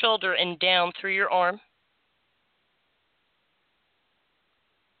to your shoulder, and down through your arm.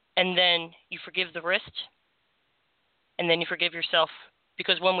 And then you forgive the wrist, and then you forgive yourself.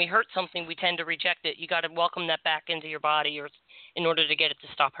 Because when we hurt something, we tend to reject it. You got to welcome that back into your body in order to get it to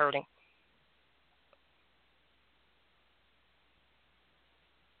stop hurting.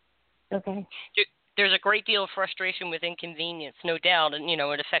 Okay. There's a great deal of frustration with inconvenience, no doubt, and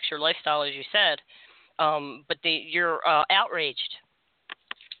it affects your lifestyle, as you said. But you're outraged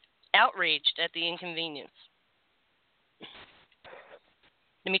at the inconvenience.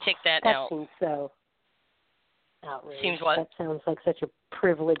 Let me take that out. That seems so outraged. Seems what? That sounds like such a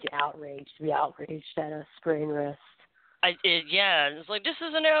privileged outrage to be outraged at a sprained wrist. It's like, this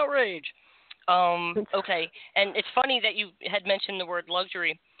is an outrage. Okay, and it's funny that you had mentioned the word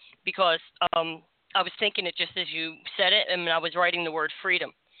luxury, because I was thinking it just as you said it, and I was writing the word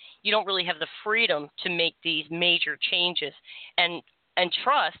freedom. You don't really have the freedom to make these major changes. And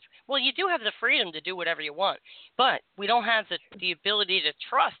trust, well, you do have the freedom to do whatever you want, but we don't have the ability to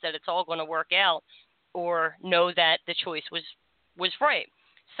trust that it's all going to work out or know that the choice was right.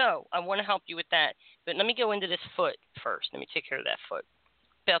 So I want to help you with that. But let me go into this foot first. Let me take care of that foot.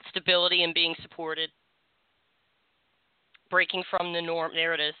 About stability and being supported. Breaking from the norm.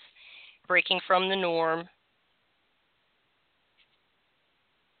 There it is. Breaking from the norm.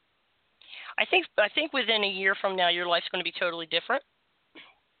 I think within a year from now, your life's going to be totally different.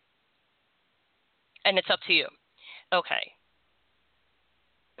 And it's up to you. Okay.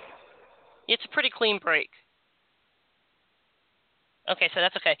 It's a pretty clean break. Okay, so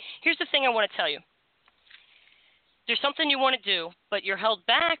that's okay. Here's the thing I want to tell you. There's something you want to do, but you're held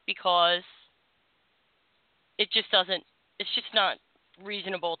back because it's just not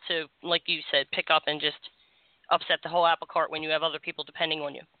reasonable to, like you said, pick up and just upset the whole apple cart when you have other people depending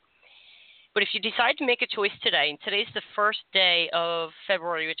on you. But if you decide to make a choice today, and today's the first day of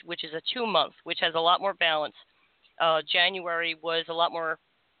February, which is a 2-month, which has a lot more balance. January was a lot more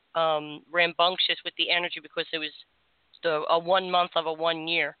rambunctious with the energy because it was a 1 month of a 1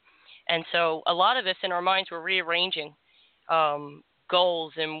 year. And so a lot of us in our minds were rearranging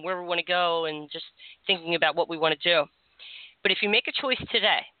goals and where we want to go and just thinking about what we want to do. But if you make a choice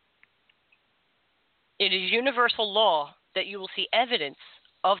today, It is universal law that you will see evidence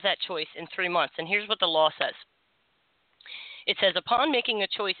of that choice in 3 months. And here's what the law says. It says, upon making a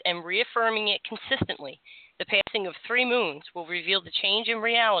choice and reaffirming it consistently, the passing of 3 moons will reveal the change in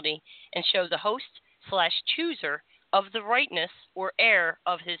reality and show the host/chooser of the rightness or error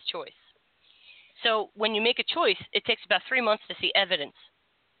of his choice. So when you make a choice, it takes about 3 months to see evidence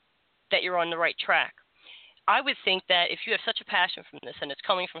that you're on the right track. I would think that if you have such a passion from this and it's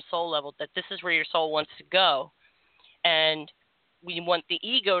coming from soul level, that this is where your soul wants to go, and we want the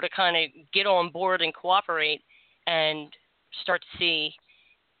ego to kind of get on board and cooperate and start to see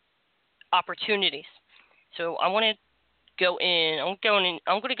opportunities. So I want to go in. I'm going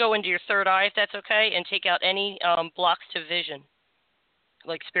to go into your third eye, if that's okay, and take out any blocks to vision,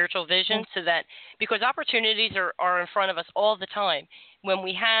 like spiritual vision, so that because opportunities are in front of us all the time. When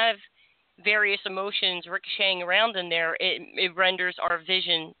we have various emotions ricocheting around in there, it renders our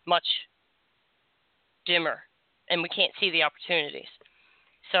vision much dimmer, and we can't see the opportunities.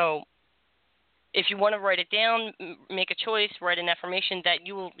 So if you want to write it down, make a choice, write an affirmation that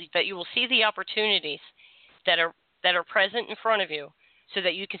you will see the opportunities that are present in front of you, so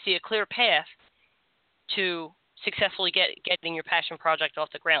that you can see a clear path to successfully getting your passion project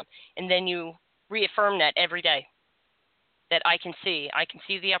off the ground. And then you reaffirm that every day, that I can see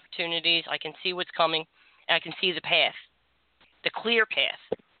the opportunities, I can see what's coming, and I can see the path, the clear path,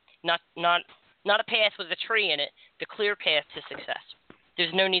 not a path with a tree in it, the clear path to success.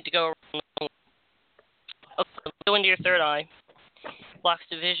 There's no need to go around. Okay, go into your third eye. Blocks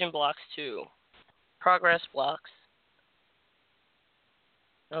to vision, blocks to progress, blocks.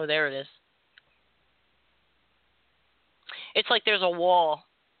 Oh, there it is. It's like there's a wall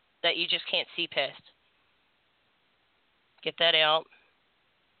that you just can't see past. Get that out.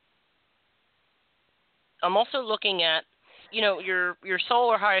 I'm also looking at, your soul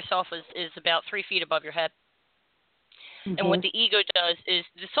or higher self is about 3 feet above your head. Mm-hmm. And what the ego does is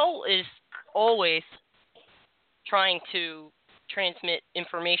the soul is always trying to transmit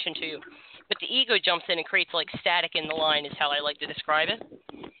information to you. But the ego jumps in and creates like static in the line is how I like to describe it.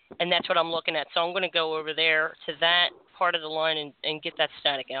 And that's what I'm looking at. So I'm going to go over there to that part of the line and get that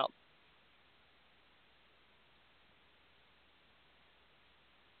static out.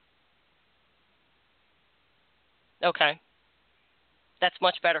 Okay. That's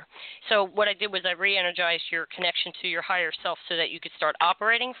much better. So what I did was I re-energized your connection to your higher self so that you could start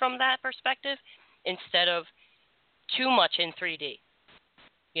operating from that perspective instead of too much in 3D.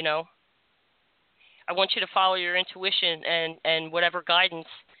 I want you to follow your intuition and whatever guidance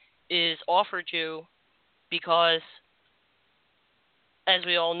is offered you, because as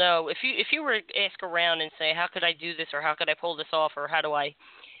we all know, if you were to ask around and say, how could I do this, or how could I pull this off, or how do I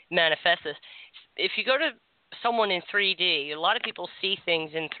manifest this? If you go to someone in 3D, a lot of people see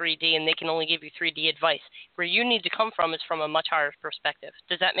things in 3D and they can only give you 3D advice. Where you need to come from is from a much higher perspective.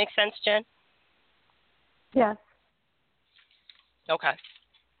 Does that make sense, Jen? Yes. Okay.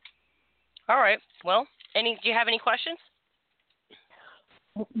 All right. Well, do you have any questions?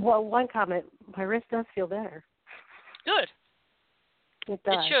 Well, one comment. My wrist does feel better. Good. It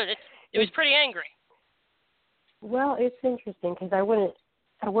does. It should. It was pretty angry. Well, it's interesting because I work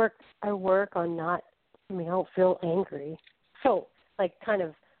on not. I don't feel angry. So, like, kind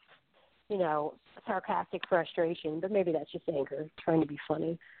of, sarcastic frustration, but maybe that's just anger, trying to be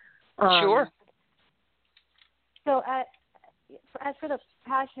funny. Sure. So, as for the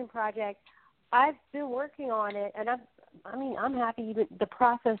passion project, I've been working on it, and I'm happy. The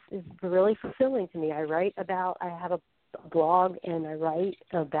process is really fulfilling to me. I have a blog, and I write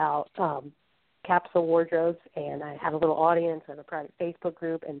about capsule wardrobes, and I have a little audience and a private Facebook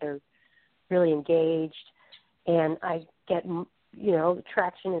group, and they're really engaged, and I get, the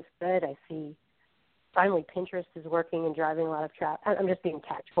traction is good. I see finally Pinterest is working and driving a lot of traffic. I'm just being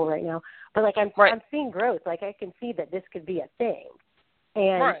tactful right now, but I'm seeing growth. Like, I can see that this could be a thing.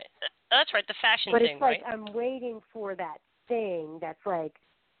 And right. That's right, the fashion but thing, it's like right? I'm waiting for that thing that's like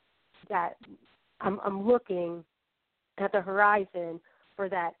that. I'm looking at the horizon for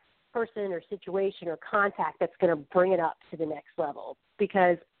that person or situation or contact that's going to bring it up to the next level,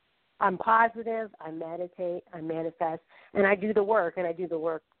 because I'm positive, I meditate, I manifest, and I do the work,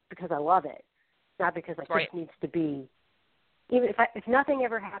 because I love it, not because this needs to be. Even if nothing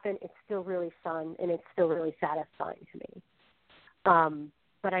ever happened, it's still really fun and it's still really satisfying to me.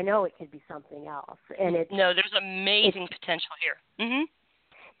 But I know it could be something else, and there's amazing potential here. Mhm.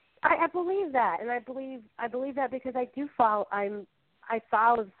 I believe that, and I believe that because I do follow. I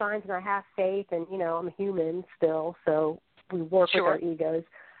follow the signs, and I have faith, and I'm a human still, so we work with our egos.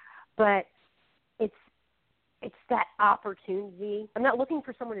 But it's that opportunity. I'm not looking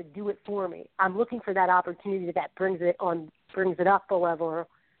for someone to do it for me. I'm looking for that opportunity that brings it up a level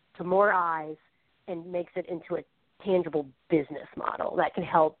to more eyes and makes it into a tangible business model that can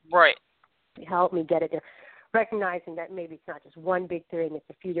help me get it there. Recognizing that maybe it's not just one big thing, it's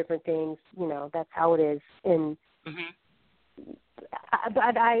a few different things. That's how it is. And I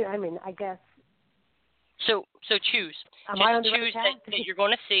mean, I guess. So choose. Am I on the choose right path? that you're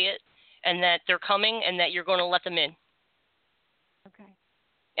going to see it, and that they're coming, and that you're going to let them in. Okay.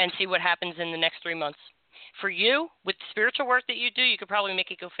 And see what happens in the next 3 months. For you, with the spiritual work that you do, you could probably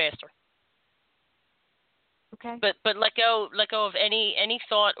make it go faster. Okay. But let go of any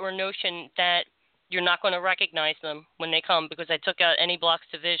thought or notion that you're not going to recognize them when they come, because I took out any blocks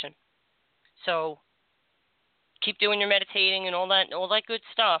to vision. So keep doing your meditating and all that good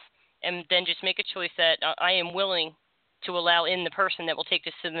stuff, and then just make a choice that I am willing to allow in the person that will take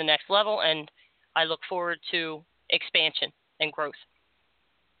this to the next level, and I look forward to expansion and growth.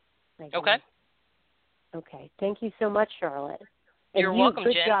 Okay? Okay. Thank you so much, Charlotte. You're welcome,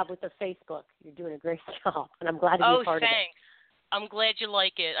 Good Jen. job with the Facebook. You're doing a great job, and I'm glad to be a part of it. Oh, thanks. I'm glad you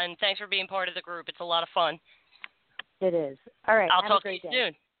like it, and thanks for being part of the group. It's a lot of fun. It is. All right. I'll have talk a great to you day.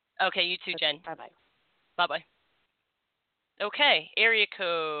 soon. Okay, you too, Jen. Bye-bye. Bye-bye. Okay, area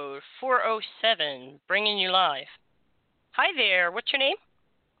code 407, bringing you live. Hi there. What's your name?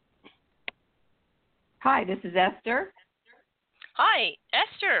 Hi, this is Esther. Hi,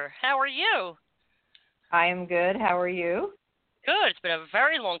 Esther. How are you? I am good. How are you? Good. It's been a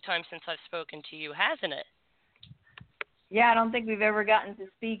very long time since I've spoken to you, hasn't it? Yeah, I don't think we've ever gotten to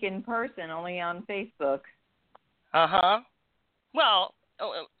speak in person, only on Facebook. Uh-huh. Well,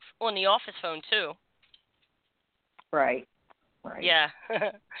 on the office phone, too. Right. Yeah,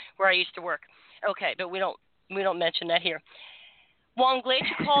 where I used to work. Okay, but we don't mention that here. Well, I'm glad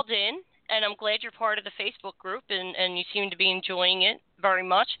you called in, and I'm glad you're part of the Facebook group, and you seem to be enjoying it very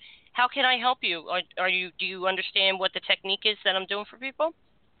much. How can I help you? Do you understand what the technique is that I'm doing for people?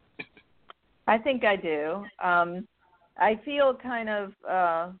 I think I do. I feel kind of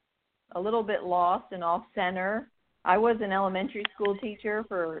a little bit lost and off-center. I was an elementary school teacher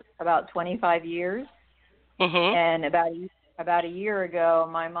for about 25 years, and about a year ago,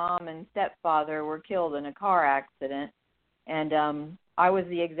 my mom and stepfather were killed in a car accident, and I was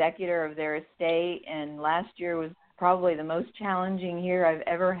the executor of their estate, and last year was probably the most challenging year I've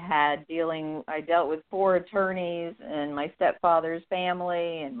ever had. I dealt with 4 attorneys and my stepfather's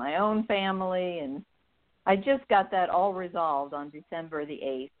family and my own family, and I just got that all resolved on December the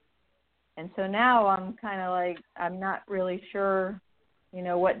 8th. And so now I'm kind of like, I'm not really sure,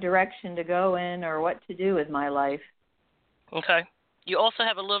 what direction to go in or what to do with my life. Okay. You also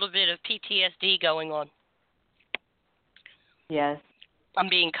have a little bit of PTSD going on. Yes. I'm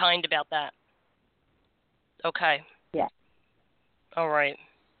being kind about that. Okay. Yeah. All right.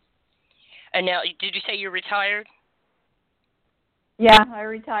 And now, did you say you're retired? Yeah, I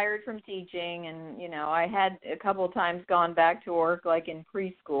retired from teaching, and, I had a couple of times gone back to work, like in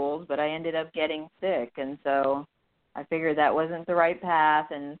preschools, but I ended up getting sick, and so I figured that wasn't the right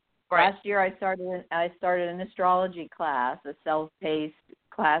path. And last year I started an astrology class, a self-paced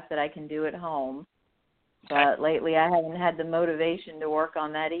class that I can do at home. Okay. But lately I haven't had the motivation to work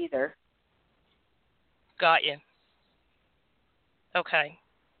on that either. Got you. Okay.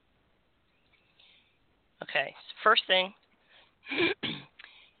 First thing,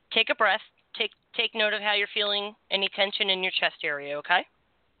 take a breath. Take note of how you're feeling, any tension in your chest area, okay?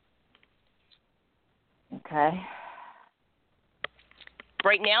 Okay.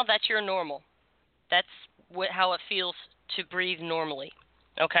 Right now, that's your normal. That's how it feels to breathe normally,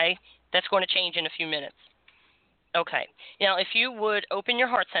 okay? That's going to change in a few minutes. Okay. Now, if you would open your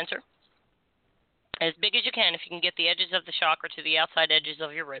heart center as big as you can, if you can get the edges of the chakra to the outside edges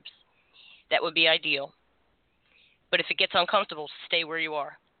of your ribs, that would be ideal. But if it gets uncomfortable, stay where you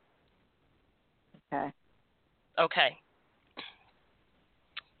are. Okay. Okay.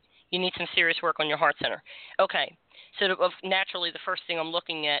 You need some serious work on your heart center. Okay. So naturally, the first thing I'm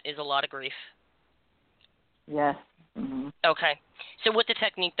looking at is a lot of grief. Yes. Mm-hmm. Okay. So what the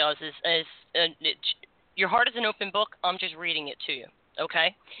technique does is your heart is an open book. I'm just reading it to you.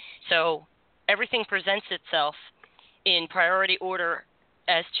 Okay. So everything presents itself in priority order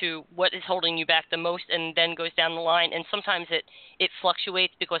as to what is holding you back the most, and then goes down the line. And sometimes it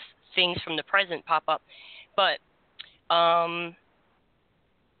fluctuates because things from the present pop up. But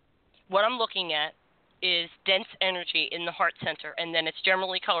what I'm looking at is dense energy in the heart center, and then it's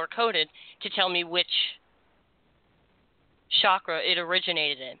generally color-coded to tell me which chakra it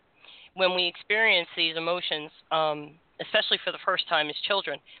originated in. When we experience these emotions, especially for the first time as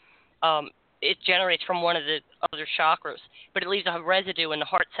children, it generates from one of the other chakras, but it leaves a residue in the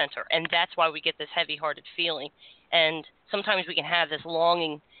heart center, and that's why we get this heavy-hearted feeling. And sometimes we can have this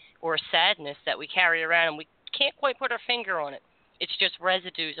longing or sadness that we carry around, and we can't quite put our finger on it. It's just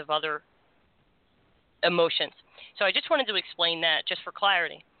residues of other emotions. So I just wanted to explain that just for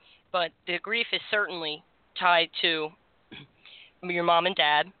clarity. But the grief is certainly tied to your mom and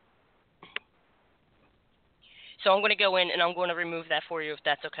dad. So I'm going to go in and I'm going to remove that for you if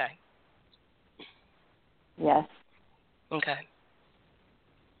that's okay. Yes. Okay.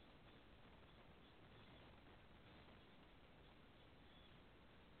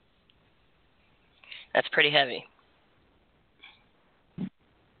 That's pretty heavy.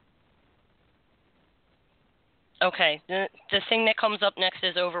 Okay. The thing that comes up next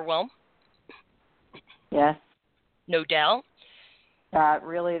is overwhelm. Yes. No doubt.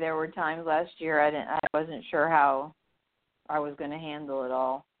 Really, there were times last year I wasn't sure how I was going to handle it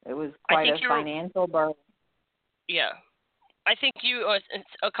all. It was quite a financial burden. Yeah. I think you,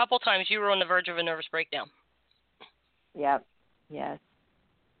 a couple times you were on the verge of a nervous breakdown. Yep. Yes.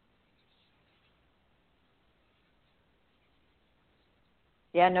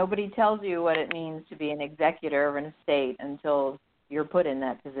 Yeah, nobody tells you what it means to be an executor of an estate until you're put in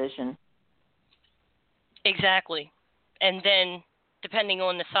that position. Exactly. And then, depending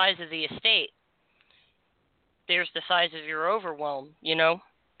on the size of the estate, there's the size of your overwhelm, you know?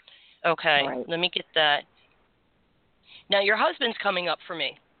 Okay, right. Let me get that. Now, your husband's coming up for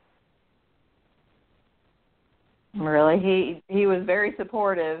me. Really? He was very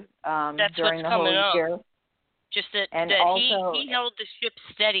supportive That's during what's the coming whole up. year. Just that, And that also, he held the ship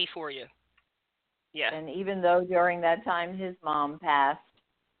steady for you. Yeah. And even though during that time his mom passed,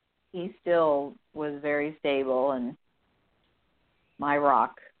 he still was very stable and my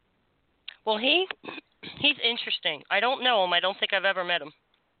rock. Well, he's interesting. I don't know him. I don't think I've ever met him.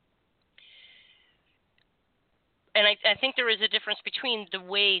 And I think there is a difference between the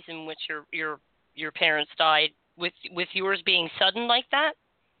ways in which your parents died, with yours being sudden like that.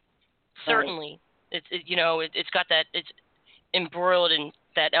 Certainly, right. It's got that, it's embroiled in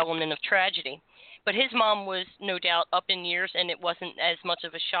that element of tragedy. But his mom was no doubt up in years, and it wasn't as much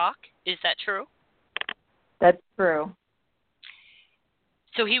of a shock. Is that true? That's true.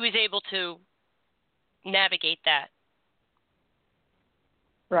 So he was able to navigate that.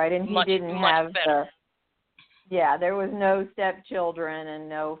 Right, and he didn't have better. there was no stepchildren and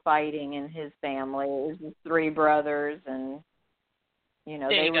no fighting in his family. It was just three brothers, and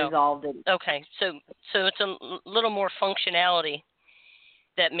they resolved it. Okay, so it's a little more functionality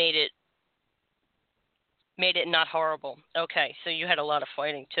that made it not horrible. Okay, so you had a lot of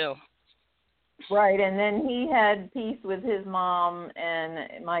fighting too. Right, and then he had peace with his mom,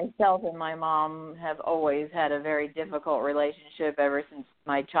 and myself and my mom have always had a very difficult relationship ever since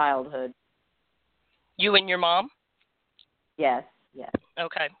my childhood. You and your mom? Yes.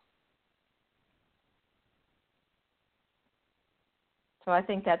 Okay. So I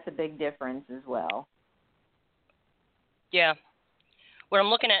think that's a big difference as well. Yeah. What I'm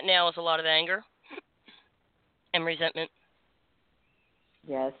looking at now is a lot of anger and resentment.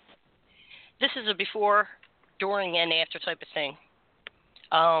 Yes. This is a before, during, and after type of thing.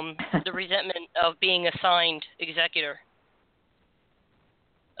 The resentment of being assigned executor.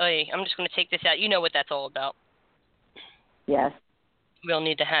 I'm just going to take this out. You know what that's all about. Yes. We'll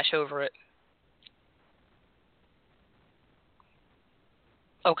need to hash over it.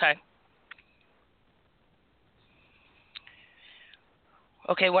 Okay.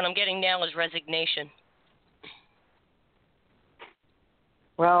 Okay, what I'm getting now is resignation.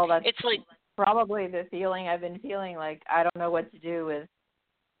 Well, that's it's like, probably the feeling I've been feeling, like I don't know what to do with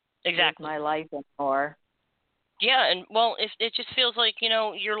my life anymore. Yeah, and well, it just feels like,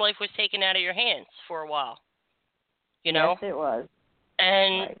 your life was taken out of your hands for a while. Yes, it was.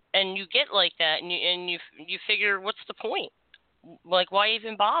 And you get like that, and you figure, what's the point? Like, why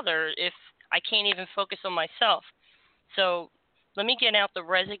even bother if I can't even focus on myself? So let me get out the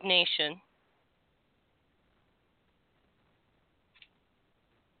resignation.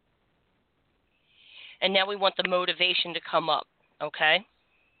 And now we want the motivation to come up, okay?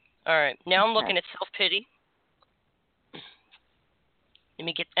 All right. Now I'm looking at self-pity.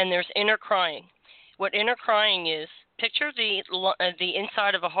 And there's inner crying. What inner crying is, picture the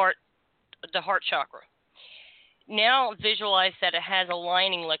inside of the heart chakra. Now visualize that it has a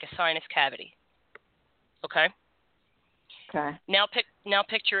lining like a sinus cavity. Okay? Okay. Now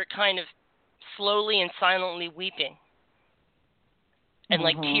picture it kind of slowly and silently weeping. And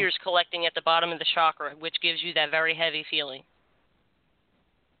like tears collecting at the bottom of the chakra, which gives you that very heavy feeling.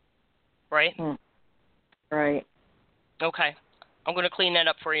 Right? Right. Okay. I'm going to clean that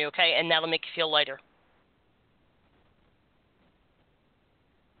up for you, okay? And that'll make you feel lighter.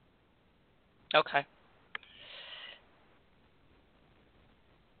 Okay.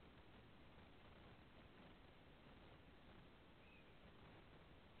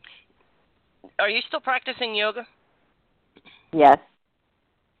 Are you still practicing yoga? Yes.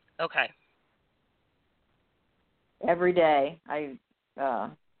 Okay. Every day. I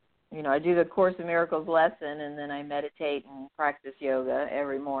do the Course in Miracles lesson, and then I meditate and practice yoga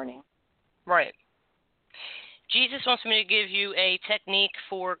every morning. Right. Jesus wants me to give you a technique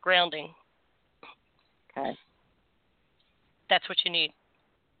for grounding. Okay. That's what you need.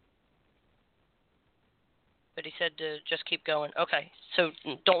 But he said to just keep going. Okay, so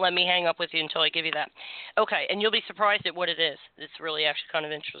don't let me hang up with you until I give you that. Okay, and you'll be surprised at what it is. It's really actually kind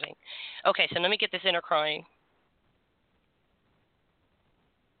of interesting. Okay, so let me get this inner crying.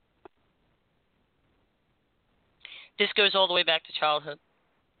 This goes all the way back to childhood.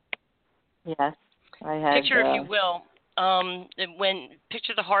 Yes, I had. Picture, if you will,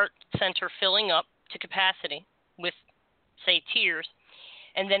 picture the heart center filling up to capacity with, say, tears.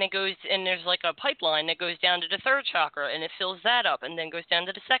 And then it goes, and there's like a pipeline that goes down to the third chakra, and it fills that up, and then goes down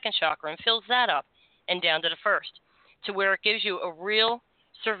to the second chakra and fills that up, and down to the first, to where it gives you a real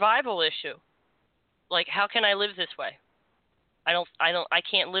survival issue. Like, how can I live this way? I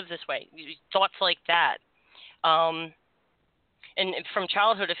can't live this way. Thoughts like that. And from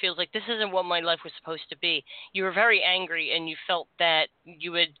childhood, it feels like this isn't what my life was supposed to be. You were very angry, and you felt that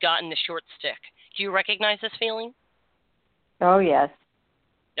you had gotten the short stick. Do you recognize this feeling? Oh, yes.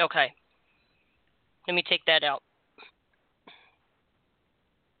 Okay. Let me take that out.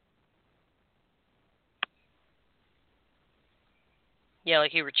 Yeah,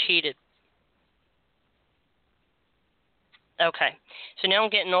 like you were cheated. Okay. So now I'm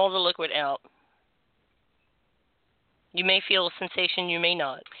getting all the liquid out. You may feel a sensation, you may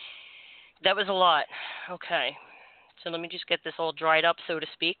not. That was a lot. Okay. So let me just get this all dried up, so to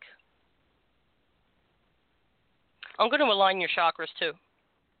speak. I'm going to align your chakras, too.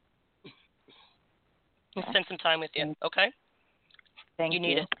 And spend some time with you, okay? Thank you. You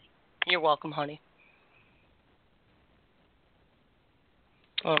need it. You're welcome, honey.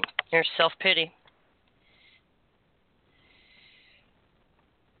 Oh, here's self-pity.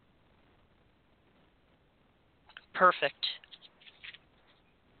 Perfect.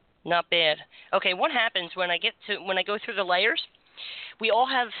 Not bad. Okay, what happens when I go through the layers? We all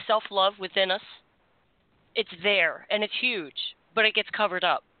have self-love within us. It's there, and it's huge, but it gets covered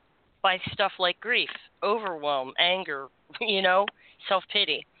up by stuff like grief, overwhelm, anger,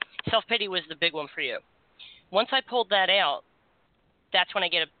 self-pity. Self-pity was the big one for you. Once I pulled that out, that's when I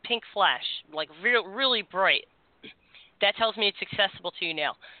get a pink flash, like really bright. That tells me it's accessible to you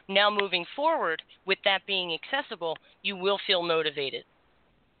now. Now moving forward, with that being accessible, you will feel motivated.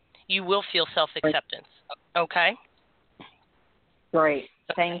 You will feel self-acceptance. Okay? Great.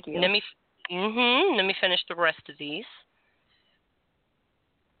 Thank you. Let me finish the rest of these.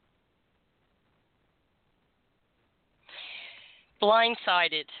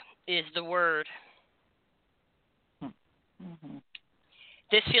 Blindsided is the word. Mm-hmm.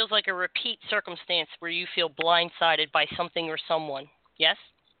 This feels like a repeat circumstance where you feel blindsided by something or someone. Yes?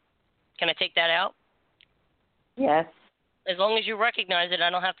 Can I take that out? Yes. As long as you recognize it, I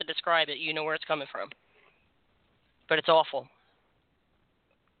don't have to describe it. You know where it's coming from. But it's awful.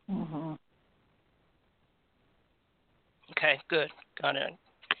 Mm-hmm. Okay, good. Got it.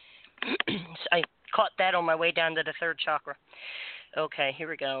 I caught that on my way down to the third chakra. Okay, here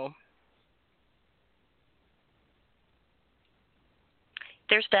we go.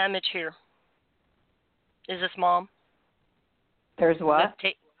 There's damage here. Is this mom? There's what?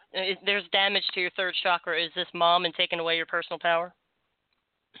 There's damage to your third chakra. Is this mom and taking away your personal power?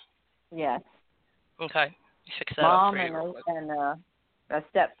 Yes. Okay. Fix that Mom up for you. and a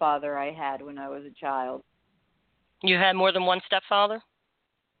stepfather I had when I was a child. You had more than one stepfather?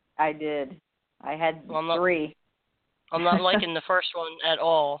 I did. I had 3. I'm not liking the first one at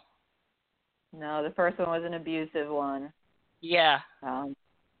all. No, the first one was an abusive one. Yeah.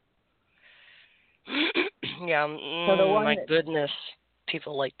 Yeah. My goodness,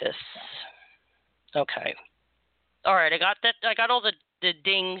 people like this. Okay. All right, I got that. I got all the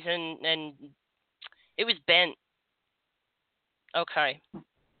dings and it was bent. Okay. A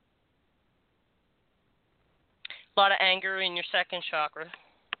lot of anger in your second chakra.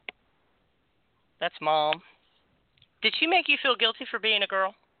 That's mom. Did she make you feel guilty for being a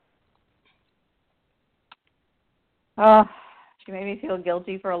girl? She made me feel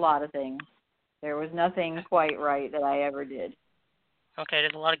guilty for a lot of things. There was nothing quite right that I ever did. Okay,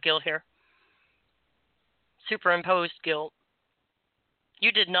 there's a lot of guilt here. Superimposed guilt.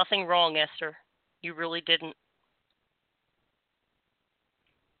 You did nothing wrong, Esther. You really didn't.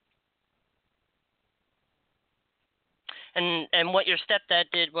 And what your stepdad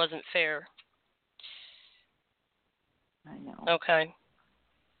did wasn't fair. I know. Okay.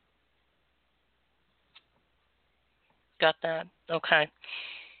 Got that. Okay.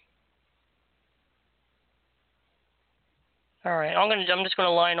 All right. I'm just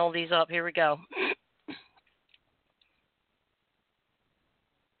gonna line all these up. Here we go.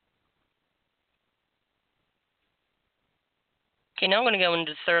 Okay, now I'm gonna go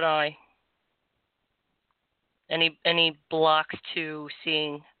into the third eye. Any blocks to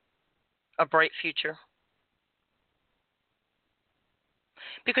seeing a bright future?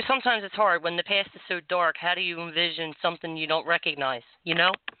 Because sometimes it's hard when the past is so dark. How do you envision something you don't recognize? You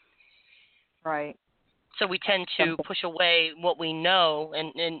know? Right. So we tend to push away what we know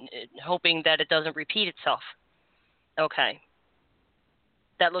and hoping that it doesn't repeat itself. Okay.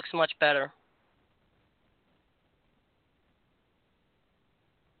 That looks much better.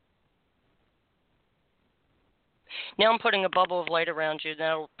 Now I'm putting a bubble of light around you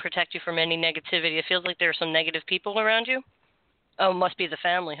that'll protect you from any negativity. It feels like there are some negative people around you. Oh, it must be the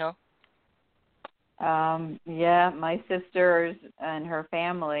family, huh? Yeah, my sisters and her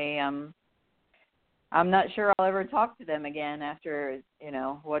family. I'm not sure I'll ever talk to them again after,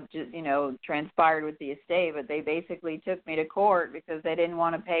 what just, transpired with the estate, but they basically took me to court because they didn't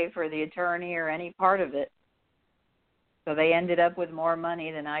want to pay for the attorney or any part of it. So they ended up with more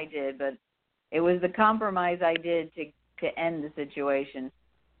money than I did, but it was the compromise I did to end the situation.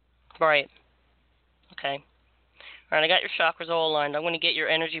 Right. Okay. All right, I got your chakras all aligned. I'm going to get your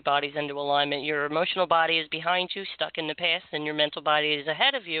energy bodies into alignment. Your emotional body is behind you, stuck in the past, and your mental body is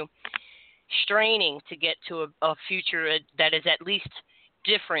ahead of you, straining to get to a future that is at least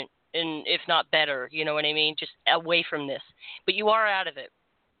different and if not better, you know what I mean, just away from this. But you are out of it.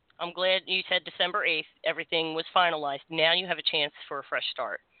 I'm glad you said December 8th, everything was finalized. Now you have a chance for a fresh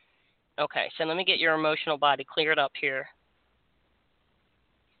start. Okay, so let me get your emotional body cleared up here.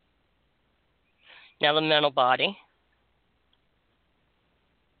 Now the mental body.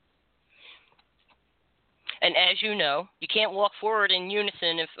 And as you know, you can't walk forward in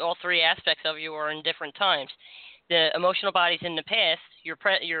unison if all three aspects of you are in different times. The emotional body's in the past, your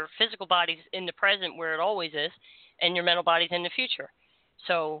physical body's in the present where it always is, and your mental body's in the future.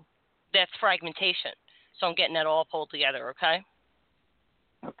 So that's fragmentation. So I'm getting that all pulled together, okay?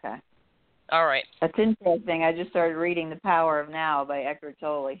 Okay. All right. That's interesting. I just started reading The Power of Now by Eckhart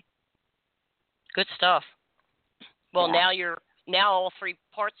Tolle. Good stuff. Well, Yeah. now all three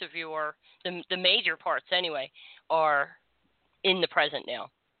parts of you are, the major parts anyway, are in the present now.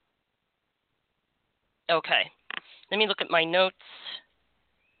 Okay. Let me look at my notes.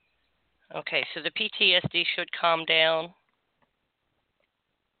 Okay, so the PTSD should calm down.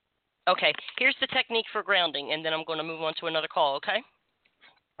 Okay, here's the technique for grounding, and then I'm going to move on to another call, okay?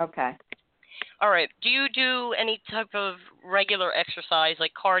 Okay. All right. Do you do any type of regular exercise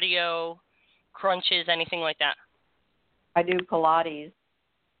like cardio, crunches, anything like that? I do Pilates.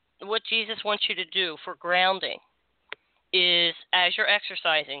 What Jesus wants you to do for grounding is, as you're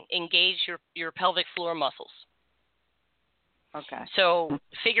exercising, engage your pelvic floor muscles. Okay. So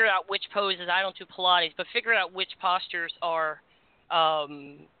figure out which poses. I don't do Pilates, but figure out which postures are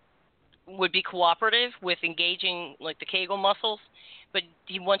would be cooperative with engaging like the Kegel muscles. But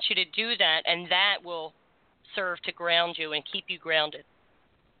he wants you to do that, and that will serve to ground you and keep you grounded.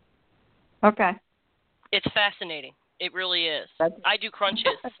 Okay. It's fascinating. It really is. I do crunches.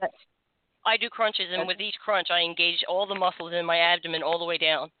 And with each crunch, I engage all the muscles in my abdomen all the way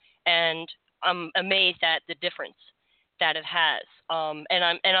down, and I'm amazed at the difference that it has.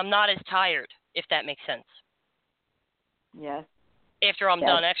 And I'm not as tired, if that makes sense. Yes. After I'm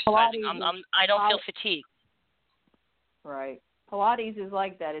done exercising, I don't feel fatigued. Right. Pilates is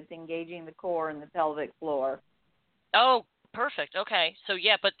like that. It's engaging the core and the pelvic floor. Oh, perfect. Okay. So,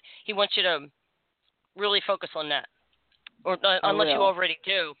 yeah, but he wants you to really focus on that. Or unless you already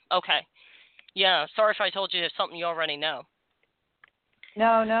do. Okay. Yeah. Sorry if I told you something you already know.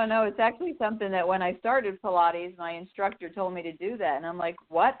 No. It's actually something that when I started Pilates, my instructor told me to do that. And I'm like,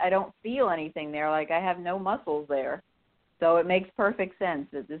 what? I don't feel anything there. Like I have no muscles there. So it makes perfect sense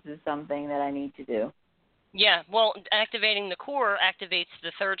that this is something that I need to do. Yeah, well, activating the core activates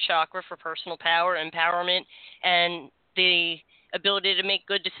the third chakra for personal power, empowerment, and the ability to make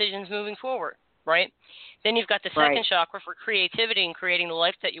good decisions moving forward, right? Then you've got the second chakra for creativity and creating the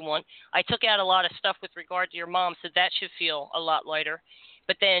life that you want. I took out a lot of stuff with regard to your mom, so that should feel a lot lighter.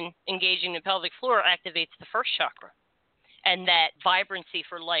 But then engaging the pelvic floor activates the first chakra and that vibrancy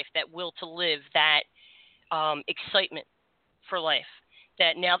for life, that will to live, that excitement for life.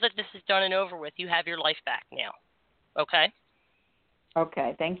 that now that this is done and over with, you have your life back now. Okay?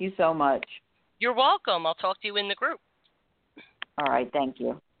 Okay. Thank you so much. You're welcome. I'll talk to you in the group. All right. Thank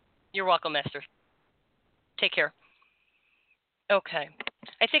you. You're welcome, Esther. Take care. Okay.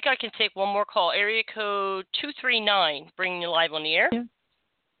 I think I can take one more call. Area code 239, bringing you live on the air. Yeah.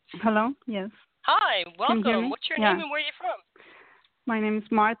 Hello? Yes. Hi. Can you hear Welcome. me? What's your Yeah. name and where are you from? My name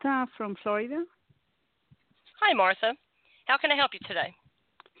is Martha from Florida. Hi, Martha. How can I help you today?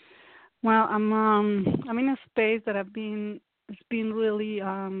 Well, I'm in a space that it's been really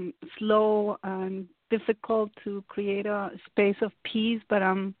slow and difficult to create a space of peace, but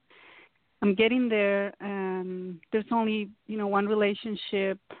I'm getting there, and there's only one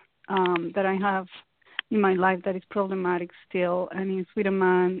relationship that I have in my life that is problematic still, and it's with a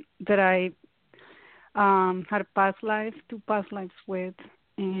man that I had two past lives with,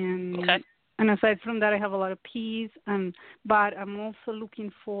 and Okay. and aside from that, I have a lot of peace, but I'm also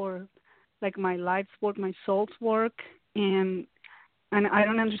looking for like my life's work, my soul's work, and I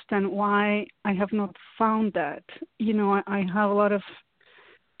don't understand why I have not found that. I have a lot of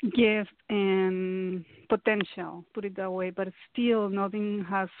gift and potential, put it that way, but still nothing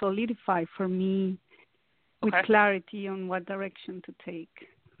has solidified for me with clarity on what direction to take.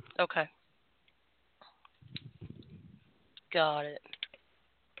 Okay. Got it.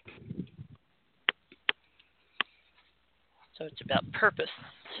 So it's about purpose.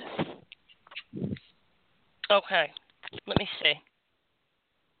 Okay. Let me see.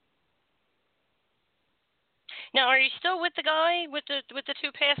 Now, are you still with the guy with the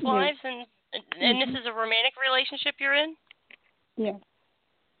two past lives, and this is a romantic relationship you're in? Yeah.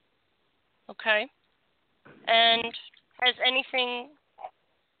 Okay. And has anything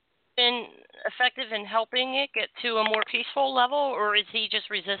been effective in helping it get to a more peaceful level, or is he just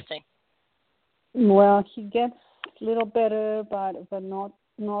resisting? Well, he gets a little better, but not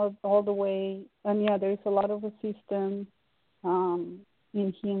all the way. And yeah, there is a lot of resistance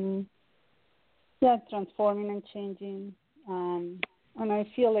in him. Yeah, transforming and changing. And I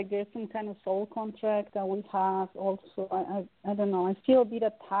feel like there's some kind of soul contract that we have also. I don't know. I feel a bit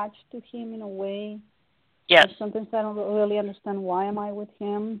attached to him in a way. Yes. But sometimes I don't really understand why am I with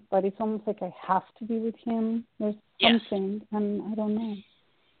him, but it's almost like I have to be with him. There's something, and I don't know.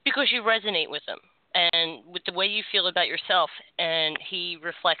 Because you resonate with him, and with the way you feel about yourself, and he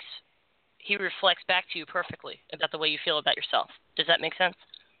reflects back to you perfectly about the way you feel about yourself. Does that make sense?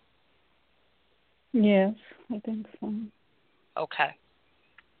 Yes, I think so. Okay.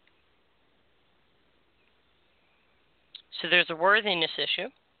 So there's a worthiness issue.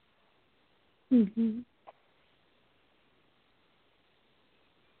 Mm-hmm.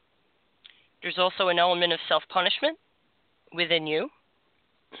 There's also an element of self-punishment within you.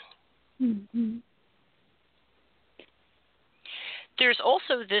 Mm-hmm. There's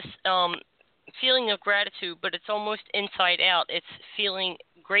also this feeling of gratitude, but it's almost inside out. It's feeling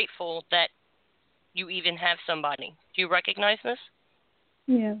grateful that you even have somebody. Do you recognize this?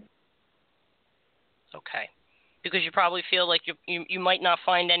 Yeah. Okay. Because you probably feel like you might not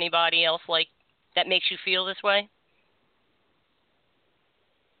find anybody else like that makes you feel this way?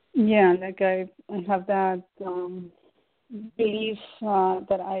 Yeah, like I have that belief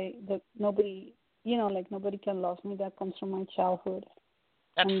that nobody, like nobody can love me. That comes from my childhood.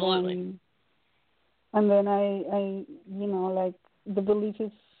 Absolutely. And then I like the belief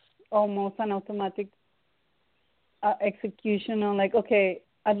is almost an automatic execution on like, okay,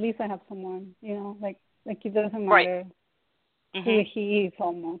 at least I have someone, like it doesn't matter who he is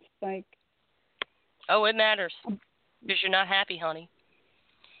almost like. Oh, it matters because you're not happy, honey.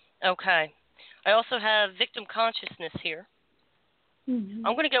 Okay. I also have victim consciousness here. Mm-hmm.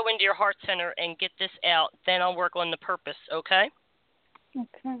 I'm going to go into your heart center and get this out. Then I'll work on the purpose, okay?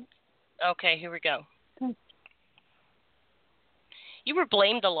 Okay. Okay, here we go. Okay. You were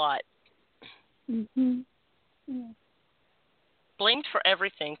blamed a lot. Mm-hmm. Yeah. Blamed for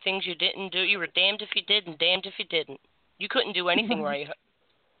everything, things you didn't do. You were damned if you did and damned if you didn't. You couldn't do anything right.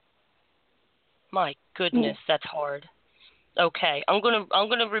 My goodness, that's hard. Okay, I'm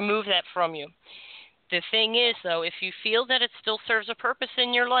gonna remove that from you. The thing is, though, if you feel that it still serves a purpose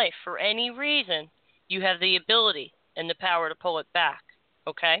in your life for any reason, you have the ability and the power to pull it back.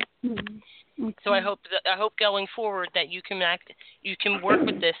 Okay. Mm-hmm. Okay. So I hope going forward that you can work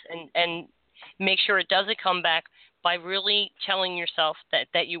with this and make sure it doesn't come back by really telling yourself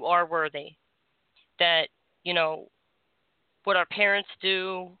that you are worthy, that what our parents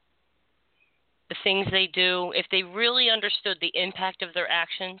do, the things they do, if they really understood the impact of their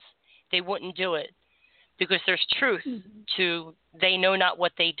actions, they wouldn't do it because there's truth to they know not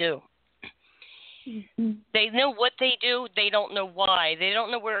what they do. Mm-hmm. They know what they do. They don't know why. They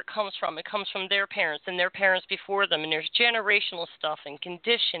don't know where it comes from. It comes from their parents and their parents before them. And there's generational stuff and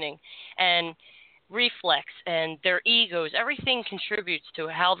conditioning and reflex and their egos. Everything contributes to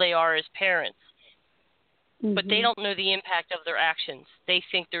how they are as parents. Mm-hmm. But they don't know the impact of their actions. They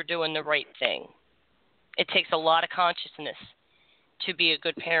think they're doing the right thing. It takes a lot of consciousness to be a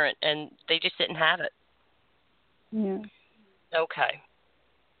good parent, and they just didn't have it. Yeah. Okay.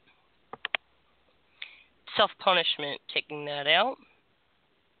 Self-punishment, taking that out.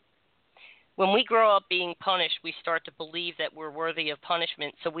 When we grow up being punished, we start to believe that we're worthy of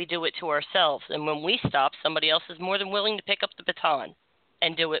punishment, so we do it to ourselves. And when we stop, somebody else is more than willing to pick up the baton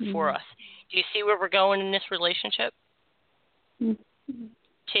and do it for us. Do you see where we're going in this relationship? Mm-hmm.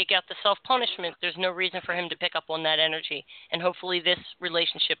 Take out the self-punishment. There's no reason for him to pick up on that energy, and hopefully this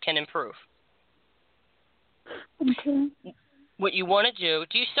relationship can improve. Okay. What you want to do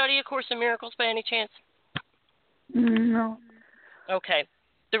you study A Course in Miracles by any chance? No. Okay.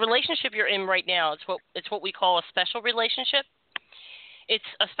 The relationship you're in right now, it's what we call a special relationship. It's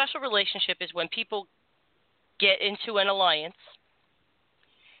a special relationship is when people get into an alliance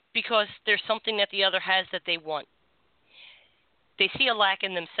because there's something that the other has that they want. They see a lack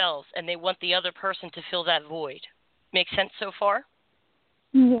in themselves, and they want the other person to fill that void. Make sense so far?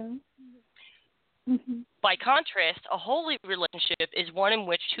 Yeah. Mm-hmm. By contrast, a holy relationship is one in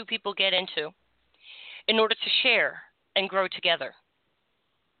which two people get into in order to share and grow together,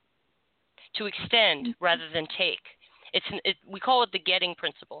 to extend rather than take. We call it the getting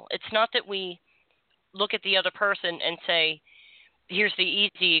principle. It's not that we look at the other person and say, here's the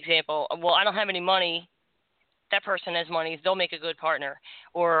easy example, well, I don't have any money, that person has money, they'll make a good partner.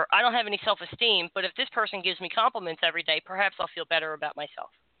 Or I don't have any self-esteem, but if this person gives me compliments every day, perhaps I'll feel better about myself.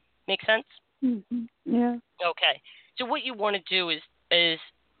 Make sense? Mm-hmm. Yeah. Okay. So what you want to do is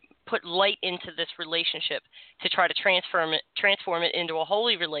put light into this relationship to try to transform it into a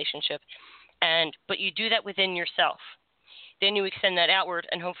holy relationship. But you do that within yourself. Then you extend that outward,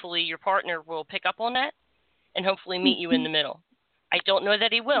 and hopefully your partner will pick up on that and hopefully meet you in the middle. I don't know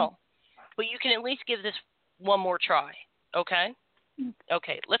that he will, but you can at least give this one more try, okay?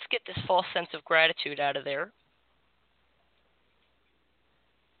 Okay, let's get this false sense of gratitude out of there.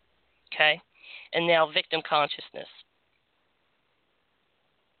 Okay, and now victim consciousness.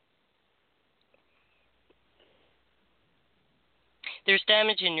 There's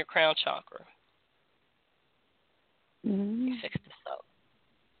damage in your crown chakra. Mm-hmm. Fix this up.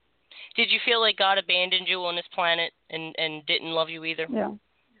 Did you feel like God abandoned you on this planet and didn't love you either? Yeah.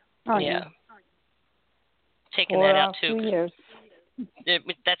 Oh, yeah. Taking For that out too. 2 years.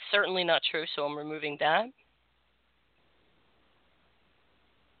 That's certainly not true, so I'm removing that.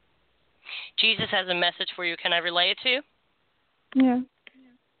 Jesus has a message for you. Can I relay it to you? Yeah.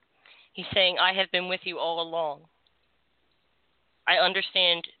 He's saying, I have been with you all along. I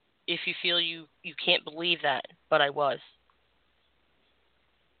understand if you feel you can't believe that, but I was.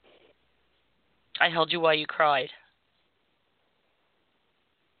 I held you while you cried.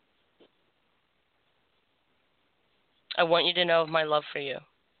 I want you to know of my love for you.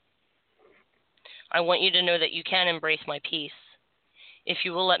 I want you to know that you can embrace my peace. If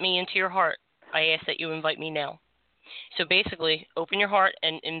you will let me into your heart, I ask that you invite me now. So basically, open your heart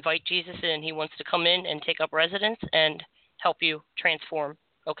and invite Jesus in. He wants to come in and take up residence and help you transform,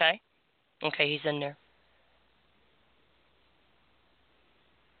 okay? Okay, he's in there.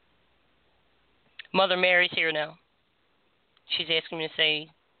 Mother Mary's here now. She's asking me to say,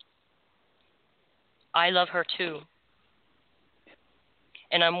 I love her too.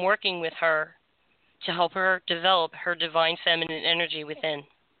 And I'm working with her to help her develop her divine feminine energy within.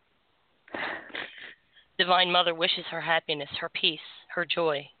 Divine Mother wishes her happiness, her peace, her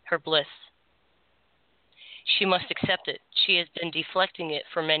joy, her bliss. She must accept it. She has been deflecting it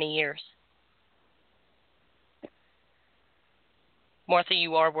for many years. Martha,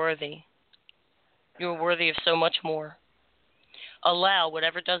 you are worthy. You are worthy of so much more. Allow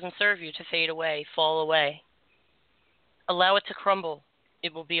whatever doesn't serve you to fade away, fall away. Allow it to crumble.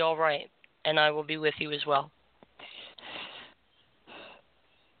 It will be all right, and I will be with you as well.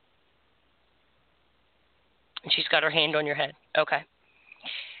 And she's got her hand on your head. Okay.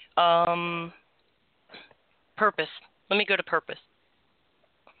 Purpose. Let me go to purpose.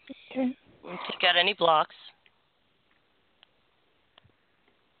 Okay. Take out any blocks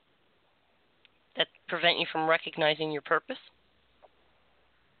that prevent you from recognizing your purpose.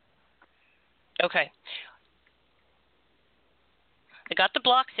 Okay. I got the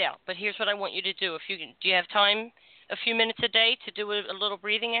blocks out, but here's what I want you to do. Do you have time, a few minutes a day, to do a little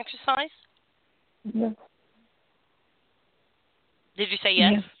breathing exercise? Yes. Did you say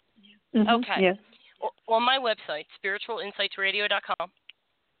yes? Yes. Mm-hmm. Okay. Yes. on my website, spiritualinsightsradio.com.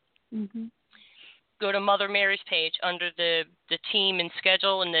 Mm-hmm. Go to Mother Mary's page under the team and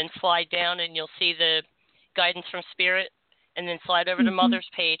schedule, and then slide down, and you'll see the guidance from Spirit, and then slide over to Mother's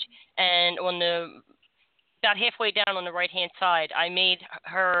page. And on about halfway down on the right-hand side, I made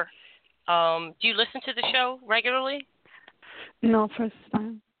her. Do you listen to the show regularly? No, first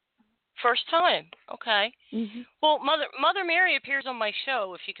time. First time. Okay. Mm-hmm. Well, Mother Mary appears on my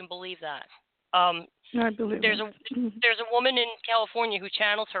show, if you can believe that. I believe there's it. there's a woman in California who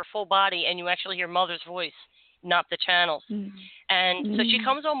channels her full body, and you actually hear Mother's voice, not the channels. Mm-hmm. And so she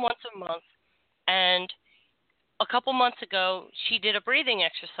comes on once a month, and a couple months ago she did a breathing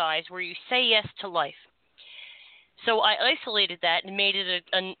exercise where you say yes to life. So I isolated that and made it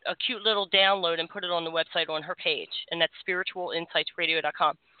a cute little download and put it on the website on her page, and that's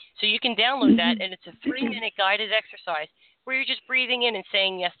spiritualinsightsradio.com. So you can download that, and it's a 3-minute guided exercise where you're just breathing in and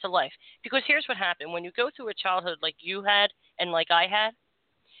saying yes to life. Because here's what happened. When you go through a childhood like you had and like I had,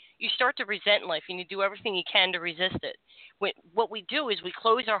 you start to resent life, and you do everything you can to resist it. What we do is we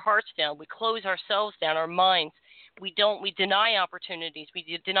close our hearts down. We close ourselves down, our minds. We deny opportunities.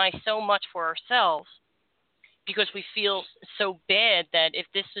 We deny so much for ourselves because we feel so bad that if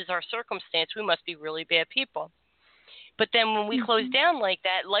this is our circumstance, we must be really bad people. But then when we close down like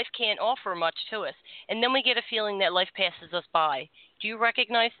that, life can't offer much to us. And then we get a feeling that life passes us by. Do you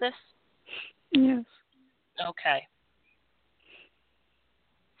recognize this? Yes. Okay.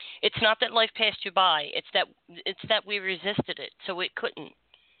 It's not that life passed you by. It's that we resisted it, so it couldn't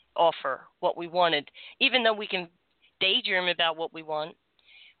offer what we wanted. Even though we can daydream about what we want,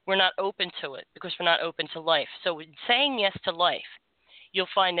 we're not open to it because we're not open to life. So in saying yes to life, you'll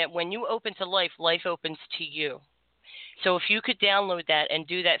find that when you open to life, life opens to you. So if you could download that and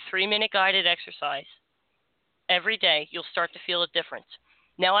do that 3-minute guided exercise every day, you'll start to feel a difference.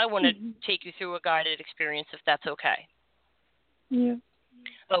 Now I want to take you through a guided experience if that's okay. Yeah.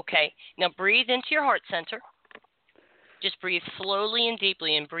 Okay. Now breathe into your heart center. Just breathe slowly and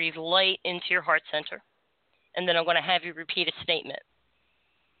deeply and breathe light into your heart center. And then I'm going to have you repeat a statement.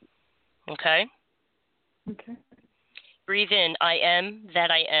 Okay? Okay. Breathe in, I am that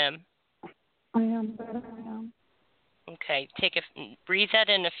I am. I am that I am. Okay. Breathe that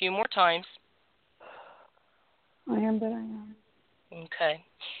in a few more times. I am that I am. Okay.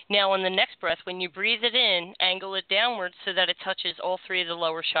 Now on the next breath, when you breathe it in, angle it downwards so that it touches all 3 of the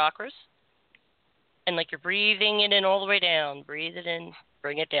lower chakras. And like you're breathing it in all the way down. Breathe it in,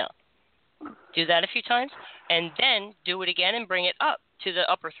 bring it down. Do that a few times. And then do it again and bring it up to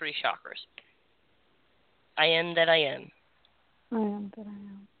the upper 3 chakras. I am that I am. I am that I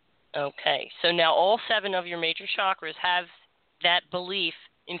am. Okay. So now all 7 of your major chakras have that belief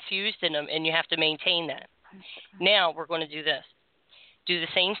infused in them, and you have to maintain that. Okay. Now we're going to do this. Do the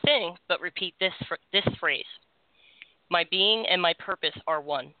same thing, but repeat this phrase. My being and my purpose are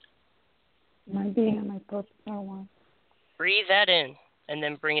one. My being and my purpose are one. Breathe that in, and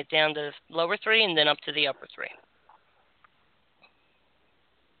then bring it down to the lower 3 and then up to the upper 3.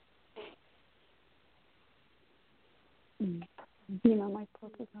 My being and my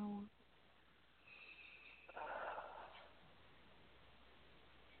purpose are one.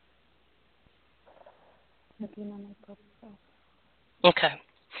 My being and my purpose are one. Okay.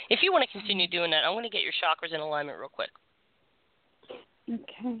 If you want to continue doing that, I'm going to get your chakras in alignment real quick. Okay.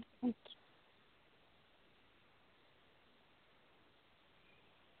 Thank you.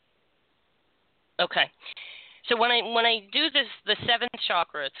 Okay. So when I do this, the 7th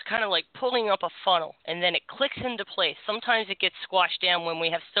chakra, it's kind of like pulling up a funnel, and then it clicks into place. Sometimes it gets squashed down when we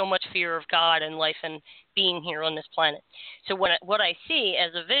have so much fear of God and life and being here on this planet. So what I see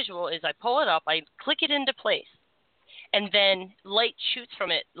as a visual is I pull it up, I click it into place, and then light shoots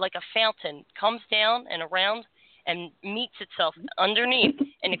from it like a fountain, comes down and around and meets itself underneath,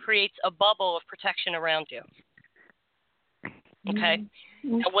 and it creates a bubble of protection around you. Okay?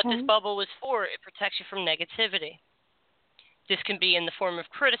 Now, what this bubble is for, it protects you from negativity. This can be in the form of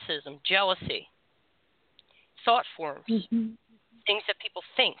criticism, jealousy, thought forms, things that people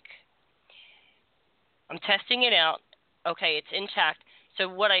think. I'm testing it out. Okay, it's intact. So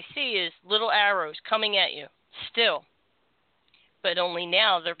what I see is little arrows coming at you, still. But only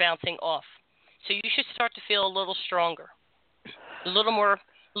now they're bouncing off. So you should start to feel a little stronger, a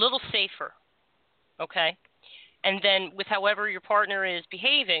little safer. Okay? And then with however your partner is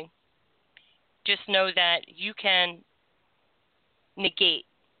behaving, just know that you can negate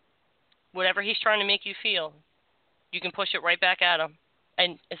whatever he's trying to make you feel. You can push it right back at him.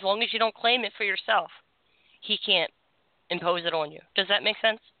 And as long as you don't claim it for yourself, he can't impose it on you. Does that make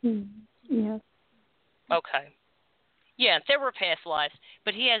sense? Yes. Okay. Yeah, there were past lives,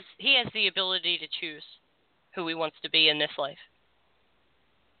 but he has the ability to choose who he wants to be in this life.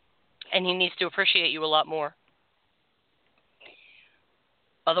 And he needs to appreciate you a lot more.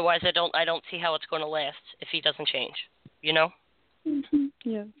 Otherwise, I don't see how it's going to last if he doesn't change, you know? Mm-hmm.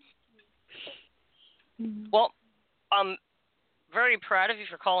 Yeah. Mm-hmm. Well, I'm very proud of you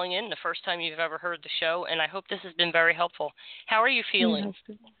for calling in the first time you've ever heard the show, and I hope this has been very helpful. How are you feeling?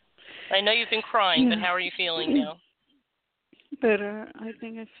 I know you've been crying, but how are you feeling now? Better. I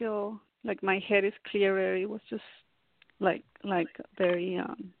think I feel like my head is clearer. It was just like very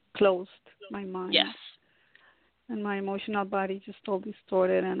closed, my mind. Yes. And my emotional body just all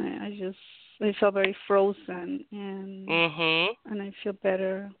distorted, and I felt very frozen, and and I feel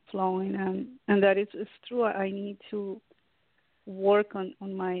better flowing, and that it's true. I need to work on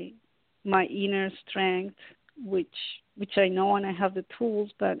my inner strength, which I know, and I have the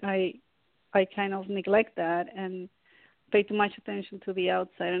tools, but I kind of neglect that and pay too much attention to the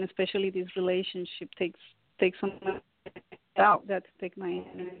outside, and especially this relationship takes some out that to take my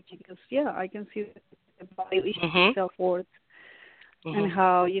energy, because I can see the body self-worth and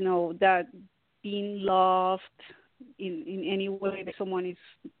how that being loved in any way that someone is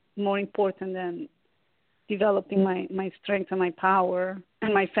more important than developing my strength and my power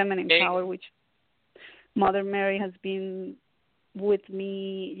and my feminine power, which Mother Mary has been with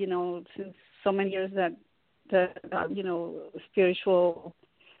me, since so many years, that spiritual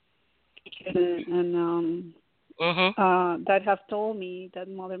and that have told me that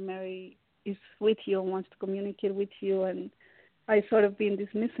Mother Mary is with you and wants to communicate with you, and I sort of been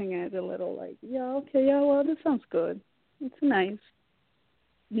dismissing it a little, like, well, this sounds good. It's a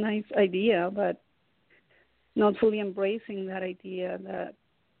nice idea, but not fully embracing that idea that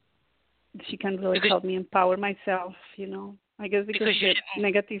she can really help me empower myself, I guess because the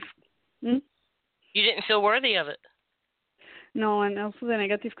negative... You didn't feel worthy of it. No, and also the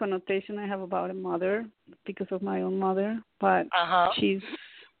negative connotation I have about a mother because of my own mother, but she's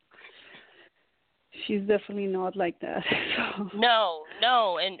definitely not like that. So.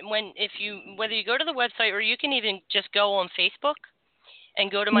 No, and whether you go to the website or you can even just go on Facebook and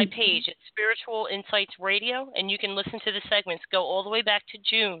go to my page, it's Spiritual Insights Radio, and you can listen to the segments. Go all the way back to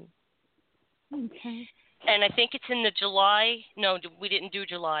June. Okay. And I think it's in the July. No, we didn't do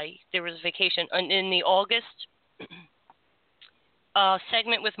July. There was vacation. In the August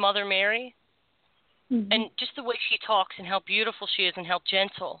segment with Mother Mary, and just the way she talks and how beautiful she is and how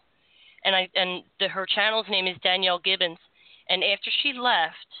gentle. And her channel's name is Danielle Gibbons. And after she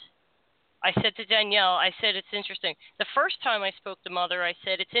left, I said to Danielle, it's interesting. The first time I spoke to Mother, I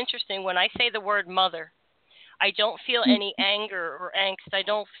said, it's interesting, when I say the word mother, I don't feel any anger or angst. I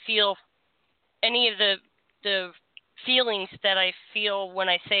don't feel any of the feelings that I feel when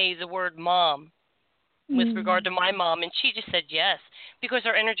I say the word mom with regard to my mom. And she just said yes, because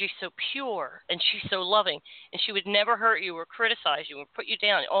her energy is so pure and she's so loving, and she would never hurt you or criticize you or put you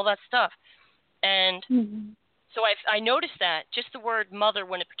down, all that stuff. And so I noticed that just the word mother,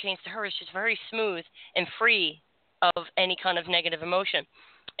 when it pertains to her, is just very smooth and free of any kind of negative emotion.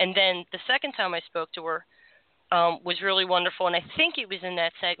 And then the second time I spoke to her was really wonderful, and I think it was in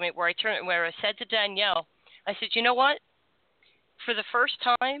that segment where I said to Danielle, I said, you know what? For the first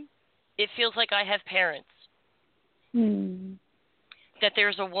time, it feels like I have parents. That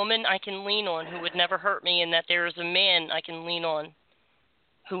there's a woman I can lean on who would never hurt me, and that there is a man I can lean on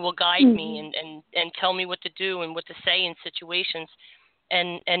who will guide me and tell me what to do and what to say in situations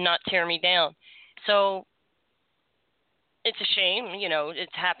and not tear me down. So it's a shame,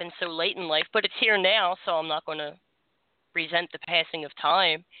 it's happened so late in life, but it's here now, so I'm not going to resent the passing of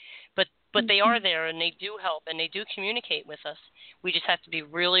time. But they are there, and they do help, and they do communicate with us. We just have to be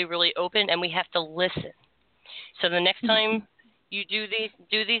really, really open, and we have to listen. So the next time you do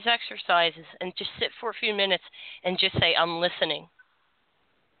these exercises, and just sit for a few minutes and just say, I'm listening.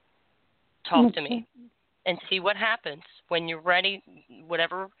 Talk to me, and see what happens. When you're ready,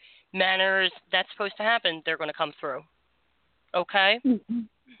 whatever manner that's supposed to happen, they're going to come through. Okay?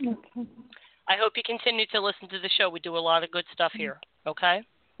 Okay. I hope you continue to listen to the show. We do a lot of good stuff here. Okay?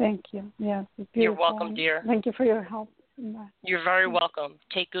 Thank you. Yes, it's beautiful. You're welcome, dear. Thank you for your help. You're very welcome.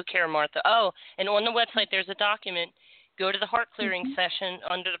 Take good care, Martha. Oh, and on the website, there's a document. Go to the heart clearing session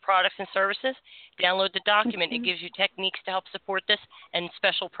under the products and services. Download the document. It gives you techniques to help support this and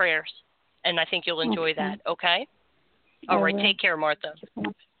special prayers. And I think you'll enjoy that. Okay? All right. Take care, Martha.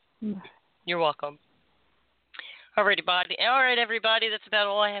 You're welcome. All right, everybody. That's about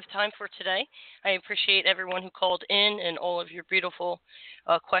all I have time for today. I appreciate everyone who called in and all of your beautiful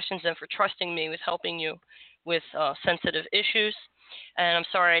questions, and for trusting me with helping you with sensitive issues. And I'm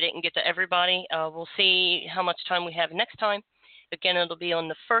sorry I didn't get to everybody. We'll see how much time we have next time. Again, it'll be on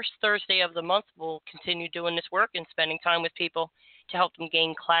the first Thursday of the month. We'll continue doing this work and spending time with people to help them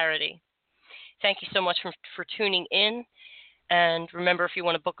gain clarity. Thank you so much for tuning in. And remember, if you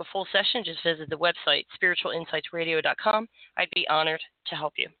want to book a full session, just visit the website, spiritualinsightsradio.com. I'd be honored to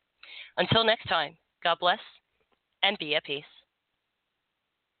help you. Until next time, God bless and be at peace.